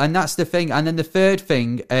 no, and that's the thing. And then the third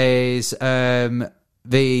thing is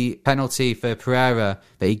the penalty for Pereira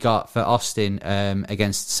that he got for Austin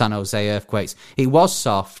against San Jose Earthquakes. It was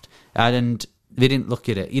soft, and they didn't look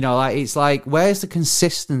at it. It's like, where's the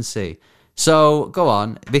consistency? So, go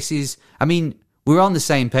on. We're on the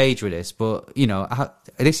same page with this, but,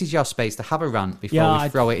 this is your space to have a rant before we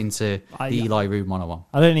throw it into the Eloy Room 101.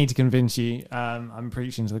 I don't need to convince you. I'm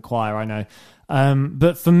preaching to the choir, I know.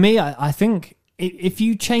 But for me, I think if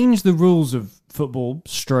you change the rules of football,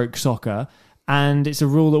 stroke soccer, and it's a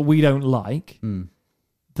rule that we don't like,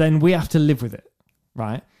 then we have to live with it,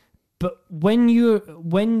 right? But when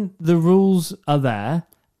the rules are there,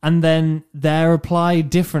 and then they're applied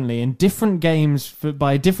differently in different games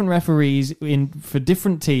by different referees for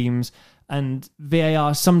different teams, and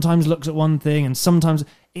VAR sometimes looks at one thing and sometimes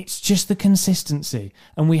it's just the consistency.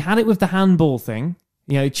 And we had it with the handball thing,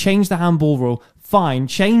 change the handball rule, fine,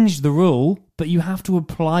 change the rule, but you have to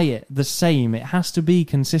apply it the same. It has to be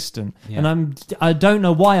consistent. Yeah. And I don't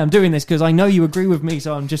know why I'm doing this, because I know you agree with me,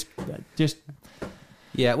 so I'm just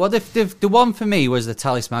Yeah, well, the one for me was the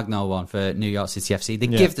Talis Magno one for New York City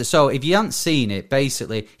FC. So if you haven't seen it,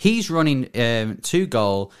 basically, he's running to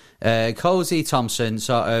goal. Cozy Thompson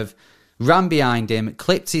sort of ran behind him,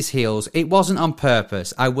 clipped his heels. It wasn't on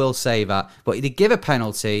purpose, I will say that. But they give a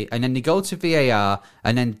penalty, and then they go to VAR,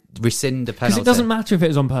 and then rescind the penalty. Because it doesn't matter if it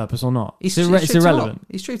was on purpose or not. It's irrelevant.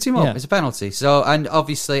 He's tripped him up. It's a penalty. So, and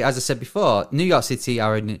obviously, as I said before, New York City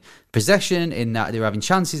are in possession in that they were having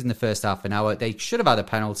chances in the first half an hour. They should have had a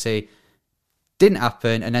penalty. Didn't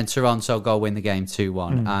happen, and then Toronto go win the game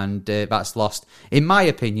 2-1, and that's lost. In my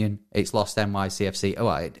opinion, it's lost NYCFC. Oh,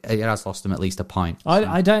 it has lost them at least a point. So.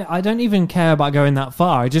 I don't even care about going that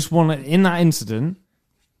far. I just want to, in that incident,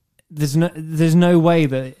 there's no way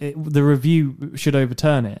that the review should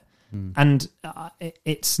overturn it, and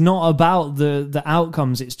it's not about the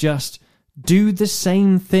outcomes. It's just do the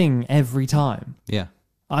same thing every time. Yeah.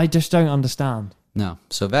 I just don't understand. No.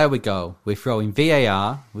 So there we go. We're throwing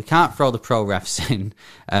VAR. We can't throw the pro refs in.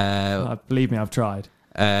 Believe me, I've tried.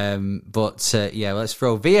 Let's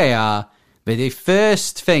throw VAR. But the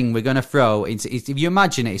first thing we're going to throw, is if you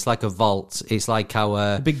imagine it, it's like a vault. It's like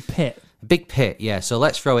our... A big pit. Big pit, yeah. So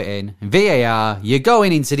let's throw it in. VAR, you're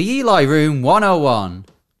going into the Eli Room 101.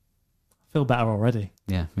 Feel better already.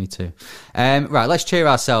 Yeah, me too. Right, let's cheer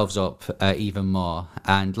ourselves up even more.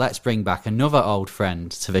 And let's bring back another old friend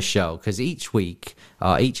to the show. Because each week,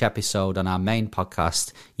 or each episode on our main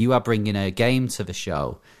podcast, you are bringing a game to the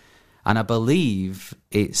show. And I believe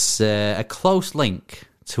it's a close link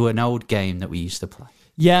to an old game that we used to play.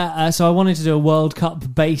 Yeah, so I wanted to do a World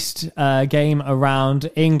Cup-based game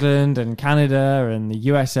around England and Canada and the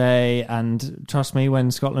USA, and trust me,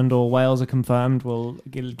 when Scotland or Wales are confirmed, we'll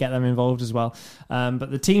get them involved as well.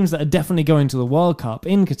 But the teams that are definitely going to the World Cup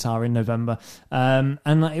in Qatar in November, and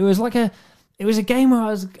it was a game where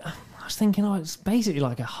I was thinking, it's basically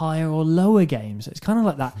like a higher or lower game, so it's kind of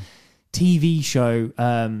like that TV show,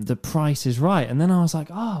 The Price is Right, and then I was like,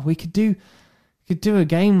 we could do a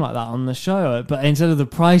game like that on the show, but instead of The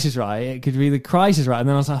Price is Right, it could be The Crisis is Right. And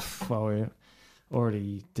then I was like, well, we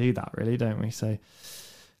already do that, really, don't we? So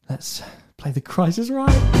let's play The Crisis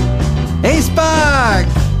Right. It's back!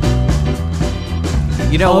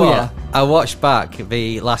 You know what? Yeah. I watched back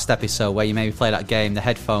the last episode where you made me play that game, the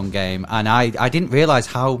headphone game, and I didn't realise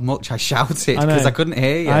how much I shouted because I couldn't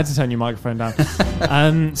hear you. I had to turn your microphone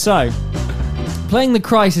down. So... playing The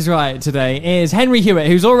Crisis Right today is Henry Hewitt,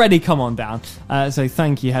 who's already come on down. So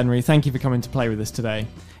thank you, Henry. Thank you for coming to play with us today.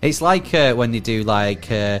 It's like when they do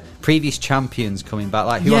previous champions coming back,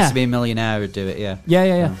 like Who Wants to Be a Millionaire would do it, yeah.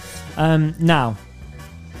 Yeah. Now,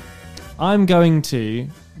 I'm going to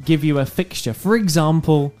give you a fixture. For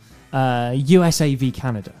example, USA v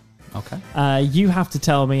Canada. Okay. You have to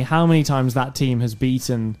tell me how many times that team has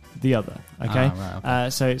beaten the other. Okay. Right, okay.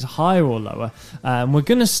 So it's higher or lower. We're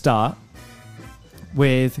going to start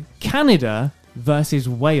with Canada versus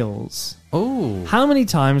Wales. Oh. How many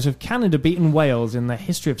times have Canada beaten Wales in the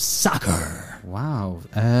history of soccer? Wow.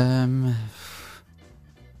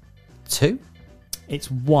 2? It's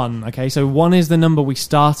 1. Okay, so 1 is the number we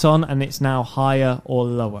start on, and it's now higher or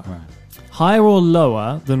lower. Right. Higher or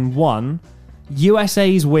lower than 1,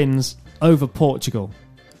 USA's wins over Portugal.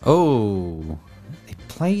 Oh. They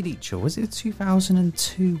played each other. Was it the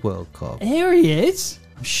 2002 World Cup? Here he is.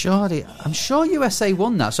 I'm sure USA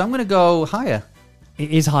won that, so I'm going to go higher.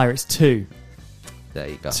 It is higher. It's 2. There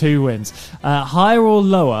you go. 2 wins. Higher or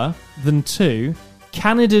lower than 2,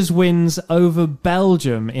 Canada's wins over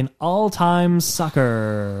Belgium in all-time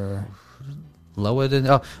soccer. Lower than...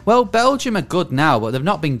 Oh, well, Belgium are good now, but they've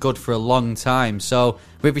not been good for a long time. So,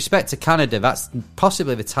 with respect to Canada, that's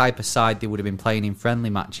possibly the type of side they would have been playing in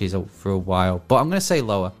friendly matches for a while. But I'm going to say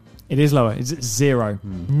lower. It is lower. It's 0.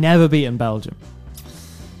 Never beaten Belgium.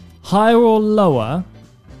 Higher or lower,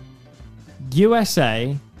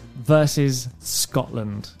 USA versus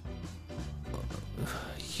Scotland.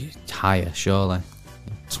 Higher, surely.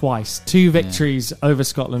 Twice. 2 victories over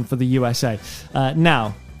Scotland for the USA.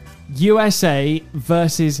 Now, USA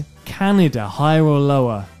versus Canada, higher or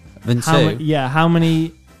lower? Than 2? How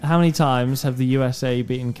many times have the USA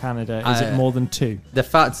beaten Canada? Is it more than 2? The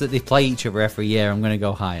fact that they play each other every year, I'm going to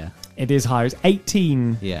go higher. It is higher. It's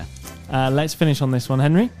 18. Yeah. Let's finish on this one,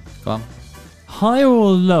 Henry. Go on. Higher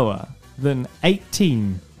or lower than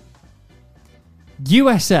 18?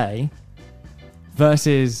 USA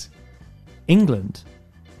versus England.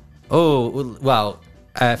 Oh, well,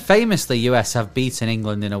 famously, US have beaten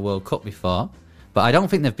England in a World Cup before, but I don't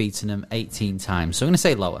think they've beaten them 18 times, so I'm going to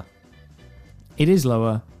say lower. It is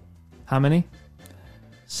lower. How many?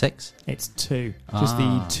 6. It's 2. Just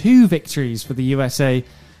the 2 victories for the USA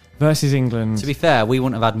versus England. To be fair, we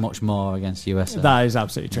wouldn't have had much more against USA. That is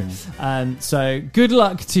absolutely true. So good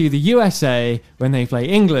luck to the USA when they play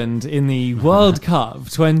England in the World Cup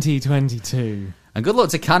 2022. And good luck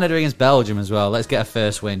to Canada against Belgium as well. Let's get a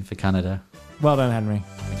first win for Canada. Well done, Henry.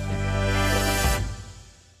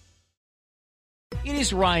 It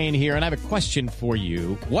is Ryan here, and I have a question for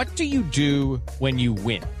you. What do you do when you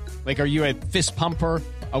win? Like, are you a fist pumper,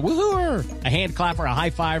 a woohooer, a hand clapper, a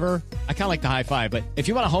high fiver? I kind of like the high five, but if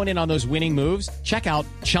you want to hone in on those winning moves, check out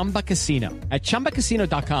Chumba Casino. At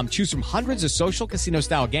ChumbaCasino.com, choose from hundreds of social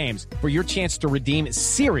casino-style games for your chance to redeem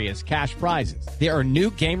serious cash prizes. There are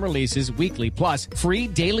new game releases weekly, plus free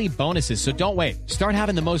daily bonuses, so don't wait. Start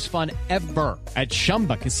having the most fun ever at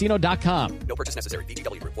ChumbaCasino.com. No purchase necessary.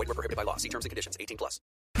 VGW Group. Void where prohibited by law. See terms and conditions. 18+.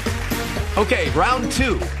 Okay, round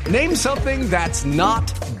 2. Name something that's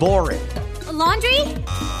not boring. A laundry?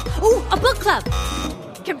 Ooh, a book club.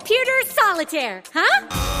 computer solitaire, huh?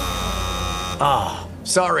 Ah,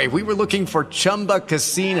 sorry, we were looking for Chumba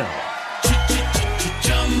Casino.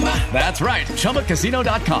 That's right,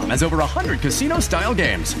 ChumbaCasino.com has over 100 casino-style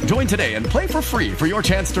games. Join today and play for free for your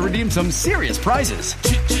chance to redeem some serious prizes.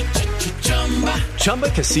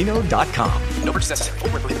 ChumbaCasino.com. No purchase necessary.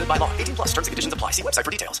 Void where prohibited by law. 18 plus terms and conditions apply. See website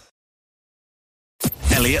for details.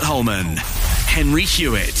 Elliot Holman, Henry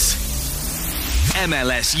Hewitt,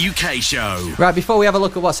 MLS UK show. Right, before we have a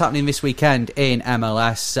look at what's happening this weekend in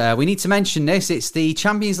MLS, we need to mention this. It's the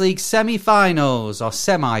Champions League semi-finals, or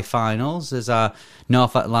semi-finals, as our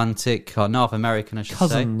North Atlantic, or North American, I should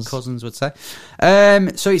say. Cousins would say.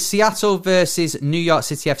 So it's Seattle versus New York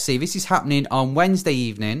City FC. This is happening on Wednesday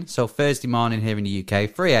evening, so Thursday morning here in the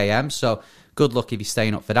UK, 3 a.m, so good luck if you're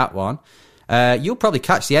staying up for that one. You'll probably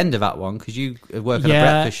catch the end of that one because you work on a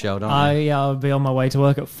breakfast show, don't you? I'll be on my way to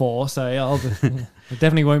work at 4, so I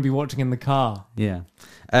definitely won't be watching in the car. Yeah.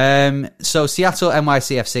 So Seattle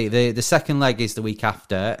NYCFC, the second leg is the week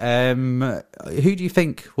after. Who do you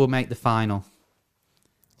think will make the final?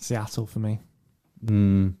 Seattle for me.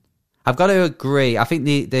 I've got to agree. I think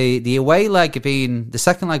the away leg being the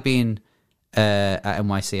second leg being at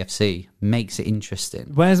NYCFC makes it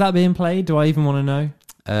interesting. Where's that being played? Do I even want to know?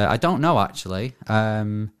 I don't know, actually.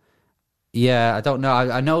 Yeah, I don't know.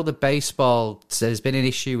 I know the baseball, there's been an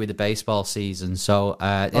issue with the baseball season, so...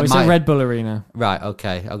 it's at Red Bull Arena. Right,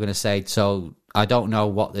 okay. I'm going to say, so I don't know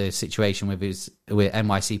what the situation with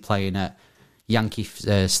NYC playing at Yankee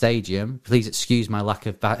Stadium. Please excuse my lack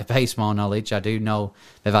of baseball knowledge. I do know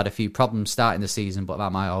they've had a few problems starting the season, but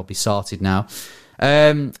that might all be sorted now.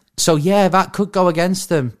 So yeah, that could go against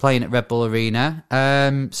them playing at Red Bull Arena.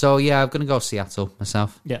 So yeah, I'm going to go Seattle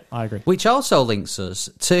myself. Yeah, I agree. Which also links us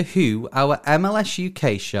to who our MLS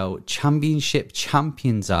UK show Championship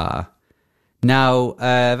champions are. Now,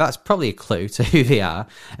 that's probably a clue to who they are.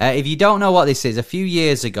 If you don't know what this is, a few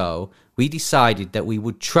years ago, we decided that we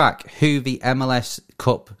would track who the MLS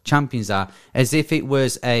Cup champions are as if it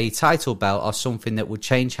was a title belt or something that would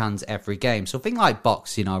change hands every game. So think like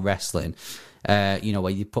boxing or wrestling. Where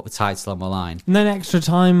you put the title on the line. And then Extra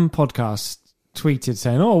Time podcast tweeted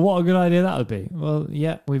saying, "Oh, what a good idea that would be." Well,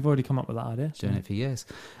 yeah, we've already come up with that idea. Doing it for years.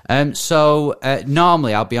 So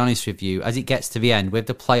normally, I'll be honest with you, as it gets to the end, with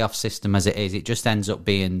the playoff system as it is, it just ends up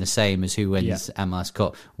being the same as who wins MLS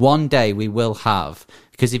Cup. One day we will have,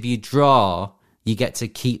 because if you draw, you get to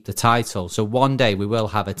keep the title. So one day we will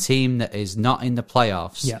have a team that is not in the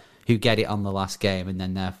playoffs. Yeah. Who get it on the last game and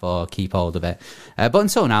then therefore keep hold of it. But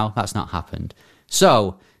until now, that's not happened.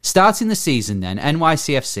 So, starting the season then,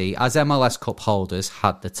 NYCFC, as MLS Cup holders,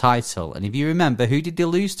 had the title. And if you remember, who did they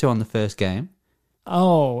lose to on the first game?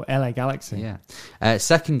 Oh, LA Galaxy. Yeah.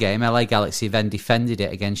 Second game, LA Galaxy then defended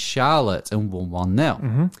it against Charlotte and won 1-0.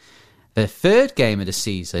 Mm-hmm. The third game of the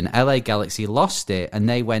season, LA Galaxy lost it and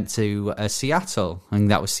they went to Seattle,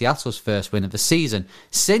 and that was Seattle's first win of the season.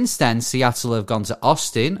 Since then, Seattle have gone to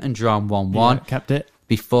Austin and drawn 1-1. Yeah, kept it.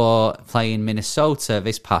 Before playing Minnesota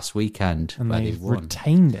this past weekend. And they've won.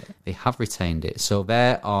 Retained it. They have retained it. So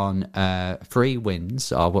they're on 3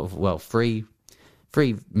 wins, or three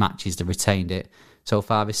matches to retained it so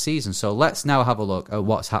far this season. So let's now have a look at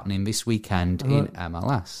what's happening this weekend in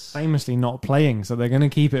MLS. Famously not playing, so they're going to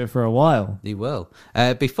keep it for a while. They will.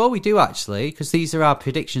 Before we do, actually, because these are our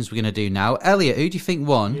predictions we're going to do now. Elliot, who do you think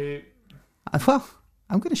won? Well,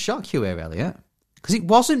 I'm going to shock you here, Elliot, because it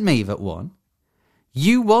wasn't me that won.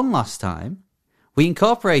 You won last time. We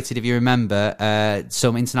incorporated, if you remember,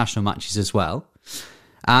 some international matches as well.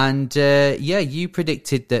 And, you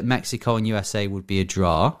predicted that Mexico and USA would be a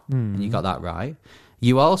draw, and you got that right.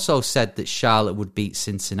 You also said that Charlotte would beat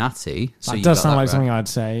Cincinnati. So that does sound like something I'd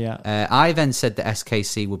say, yeah. I then said that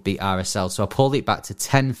SKC would beat RSL, so I pulled it back to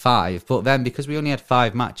 10-5. But then, because we only had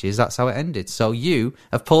 5 matches, that's how it ended. So you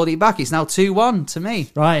have pulled it back. It's now 2-1 to me.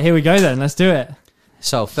 Right, here we go then. Let's do it.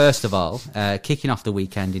 So, first of all, kicking off the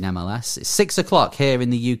weekend in MLS, it's 6 o'clock here in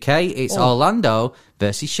the UK. It's Orlando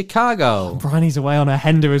versus Chicago. Bryony's away on a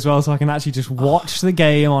Hender as well, so I can actually just watch the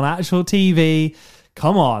game on actual TV.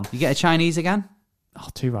 Come on. You get a Chinese again? Oh,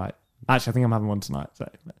 2 right. Actually, I think I'm having one tonight. So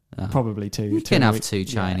probably 2. You can have 2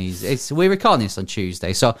 Chinese. Yeah. We're recording this on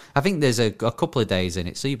Tuesday, so I think there's a couple of days in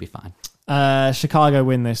it, so you'll be fine. Chicago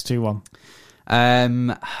win this 2-1.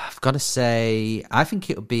 I've got to say, I think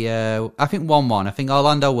it'll be I think 1-1. I think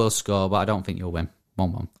Orlando will score, but I don't think you'll win.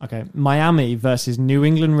 1-1. Okay. Miami versus New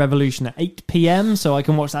England Revolution at 8 p.m, so I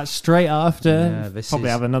can watch that straight after. Yeah, probably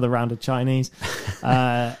have another round of Chinese.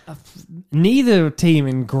 Neither team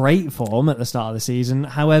in great form at the start of the season.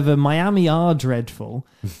 However, Miami are dreadful,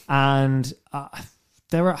 and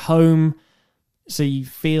they're at home. so you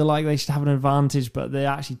feel like they should have an advantage, but they're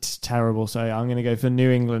actually terrible. So I'm going to go for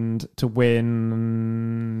New England to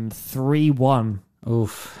win 3-1.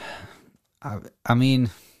 Oof. I mean,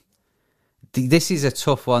 this is a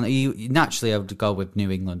tough one. Naturally, I would go with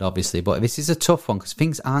New England, obviously, but this is a tough one because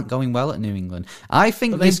things aren't going well at New England. I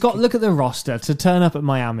think they've got to look at the roster to turn up at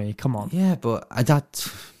Miami. Come on. Yeah, but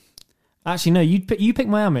actually, no. You pick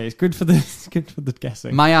Miami. It's good for the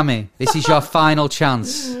guessing. Miami. This is your final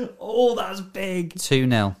chance. Oh, that's big.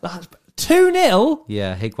 2-0. That's 2-0.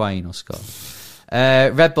 Yeah, Higuain will score.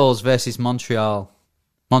 Red Bulls versus Montreal.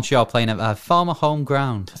 Montreal playing at former home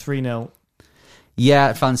ground. 3-0.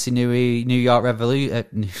 Yeah, fancy New York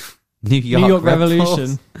Revolution. New York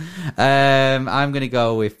Revolution. I'm going to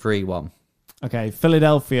go with 3-1. Okay,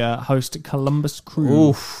 Philadelphia host Columbus Crew.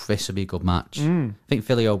 Oof, this will be a good match. I think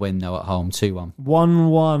Philly will win, though, at home, 2-1.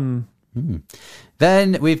 1-1.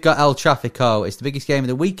 Then we've got El Tráfico. It's the biggest game of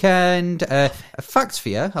the weekend. Facts for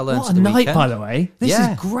you. I learned what a night, by the way. This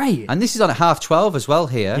is great. And this is on at 12:30 as well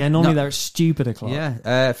here. Yeah, normally they're at stupid o'clock.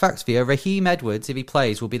 Yeah. Facts for you. Raheem Edwards, if he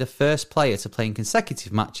plays, will be the first player to play in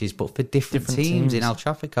consecutive matches, but for different teams in El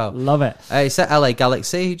Tráfico. Love it. It's at LA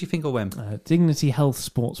Galaxy. Who do you think will win? Dignity Health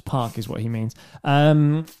Sports Park is what he means.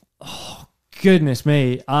 Oh, goodness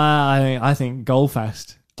me. I think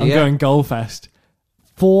Goalfest. I'm going Goalfest.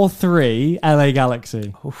 4-3 LA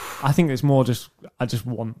Galaxy. Oof. I think it's more I just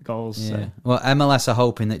want goals. Yeah. So. Well, MLS are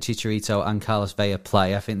hoping that Chicharito and Carlos Vela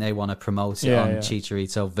play. I think they want to promote it on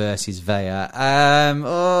Chicharito versus Vela.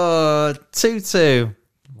 2-2.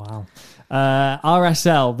 Wow.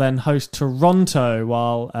 RSL then host Toronto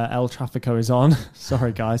while El Tráfico is on.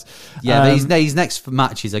 Sorry, guys. Yeah, these next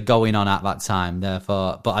matches are going on at that time,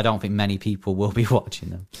 therefore, but I don't think many people will be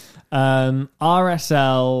watching them.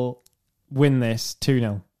 RSL win this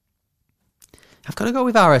 2-0. I've got to go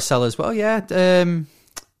with RSL as well. Yeah,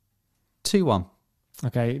 2-1.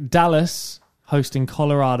 Okay, Dallas hosting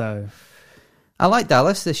Colorado. I like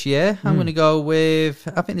Dallas this year. I'm going to go with,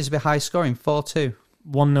 I think there's a bit high scoring, 4-2.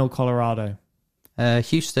 1-0 Colorado.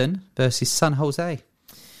 Houston versus San Jose.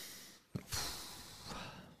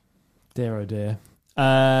 Dear oh dear.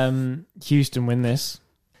 Houston win this.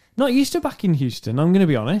 Not used to back in Houston, I'm going to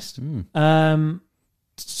be honest.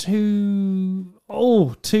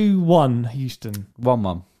 2-1 Houston.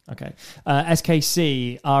 1-1. Okay.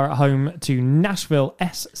 SKC are at home to Nashville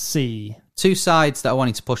SC. Two sides that are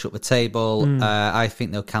wanting to push up the table. I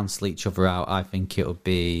think they'll cancel each other out. I think it'll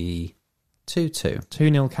be 2-2.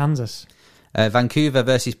 2-0 Kansas. Vancouver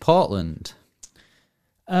versus Portland.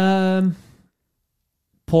 Portland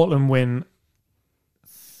win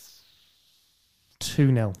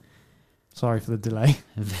 2-0. Sorry for the delay.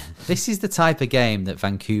 This is the type of game that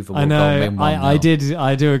Vancouver will go and win 1-0.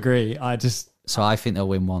 I do agree. So I think they'll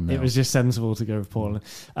win 1-0. It was just sensible to go with Portland.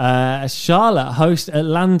 Charlotte host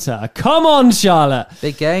Atlanta. Come on, Charlotte.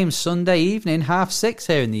 Big game, Sunday evening, 6:30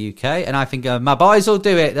 here in the UK. And I think my boys will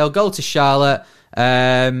do it. They'll go to Charlotte.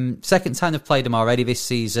 Second time they've played them already this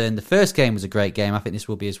season. The first game was a great game. I think this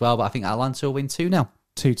will be as well. But I think Atlanta will win 2-0.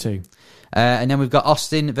 2-2. And then we've got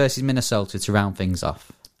Austin versus Minnesota to round things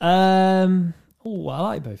off. I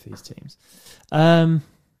like both these teams.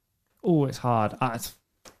 It's hard. I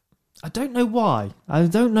don't know why.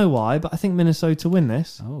 But I think Minnesota win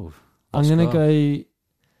this. Oh, I'm gonna go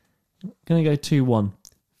 2-1.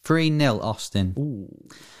 3-0 Austin. Ooh.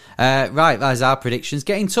 Right, that's our predictions.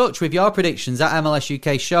 Get in touch with your predictions at MLS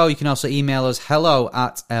UK Show. You can also email us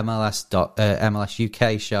hello@MLS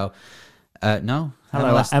UK Show. No,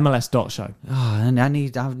 hello at MLS.show. Oh, I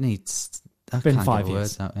need. It's been 5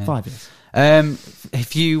 years. 5 years.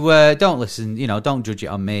 If you don't listen, don't judge it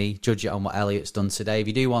on me. Judge it on what Elliot's done today. If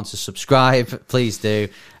you do want to subscribe, please do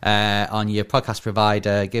on your podcast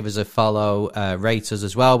provider. Give us a follow, rate us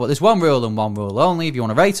as well. But there's one rule and one rule only. If you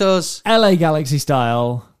want to rate us, LA Galaxy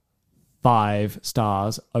style, 5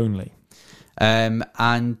 stars only. Follow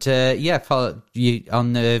you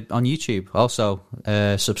on YouTube. Also,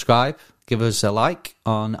 subscribe. Give us a like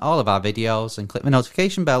on all of our videos and click the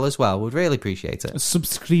notification bell as well. We'd really appreciate it.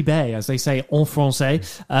 Subscribe, as they say en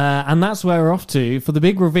français. And that's where we're off to for the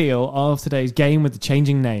big reveal of today's game with the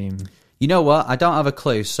changing name. You know what? I don't have a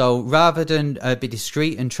clue. So rather than be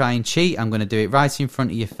discreet and try and cheat, I'm going to do it right in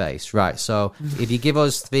front of your face. Right. So if you give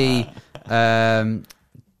us the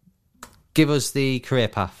career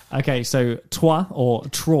path. Okay. So Troyes or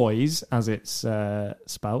Troyes, as it's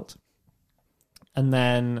spelt. And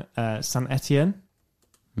then Saint Etienne,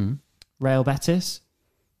 Real Betis,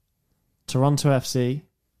 Toronto FC,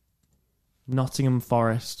 Nottingham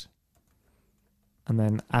Forest, and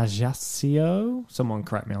then Ajaccio. Someone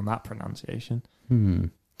correct me on that pronunciation.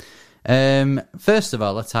 First of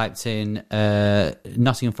all, I typed in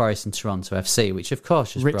Nottingham Forest and Toronto FC, which of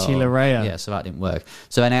course just Richie Larea. Yeah, so that didn't work.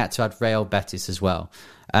 So then I had to add Real Betis as well.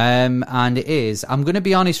 And it is, I'm going to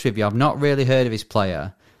be honest with you, I've not really heard of his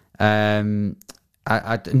player.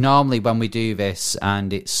 I normally when we do this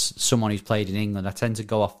and it's someone who's played in England, I tend to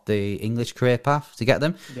go off the English career path to get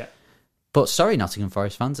them. Yeah. But sorry, Nottingham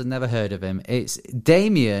Forest fans, I've never heard of him. It's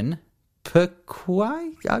Damien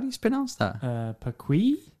Perquis. How do you pronounce that?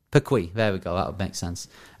 Perquis? Perquis. There we go. That would make sense.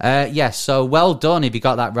 Yes, so well done if you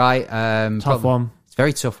got that right. Tough one. It's a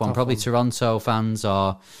very tough one. Probably Toronto fans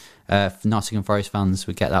or Nottingham Forest fans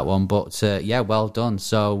would get that one. But yeah, well done.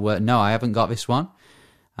 So no, I haven't got this one.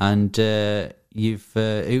 And you've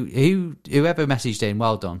whoever messaged in,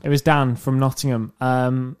 well done. It was Dan from Nottingham.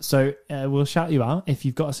 So we'll shout you out if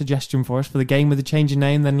you've got a suggestion for us for the game with a change in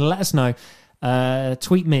name. Then let us know.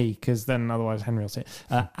 Tweet me, because then otherwise Henry will see it.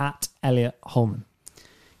 At Elliot Holman.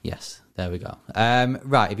 Yes, there we go.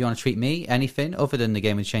 Right, if you want to tweet me anything other than the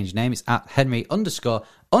game with change name, it's at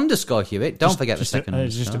Henry__Hewitt. Don't forget the second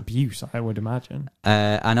It's just abuse, I would imagine.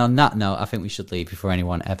 And on that note, I think we should leave before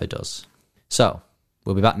anyone ever does. So,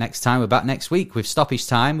 we'll be back next time. We're back next week with Stoppage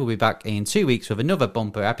Time. We'll be back in 2 weeks with another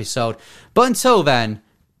bumper episode. But until then,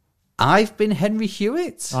 I've been Henry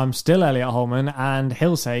Hewitt. I'm still Elliot Holman, and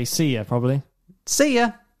he'll say see ya, probably. See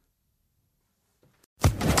ya.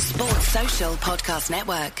 Sports Social Podcast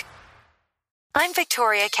Network. I'm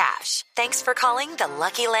Victoria Cash. Thanks for calling the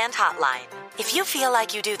Lucky Land Hotline. If you feel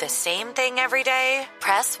like you do the same thing every day,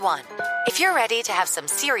 press 1. If you're ready to have some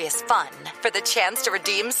serious fun for the chance to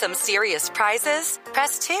redeem some serious prizes,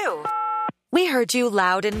 press 2. We heard you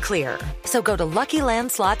loud and clear. So go to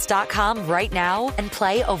LuckyLandSlots.com right now and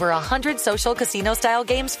play over 100 social casino-style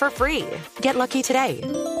games for free. Get lucky today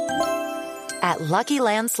at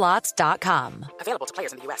LuckyLandSlots.com. Available to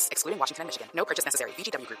players in the U.S., excluding Washington and Michigan. No purchase necessary.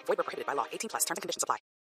 VGW Group. Void where prohibited by law. 18+. Terms and conditions apply.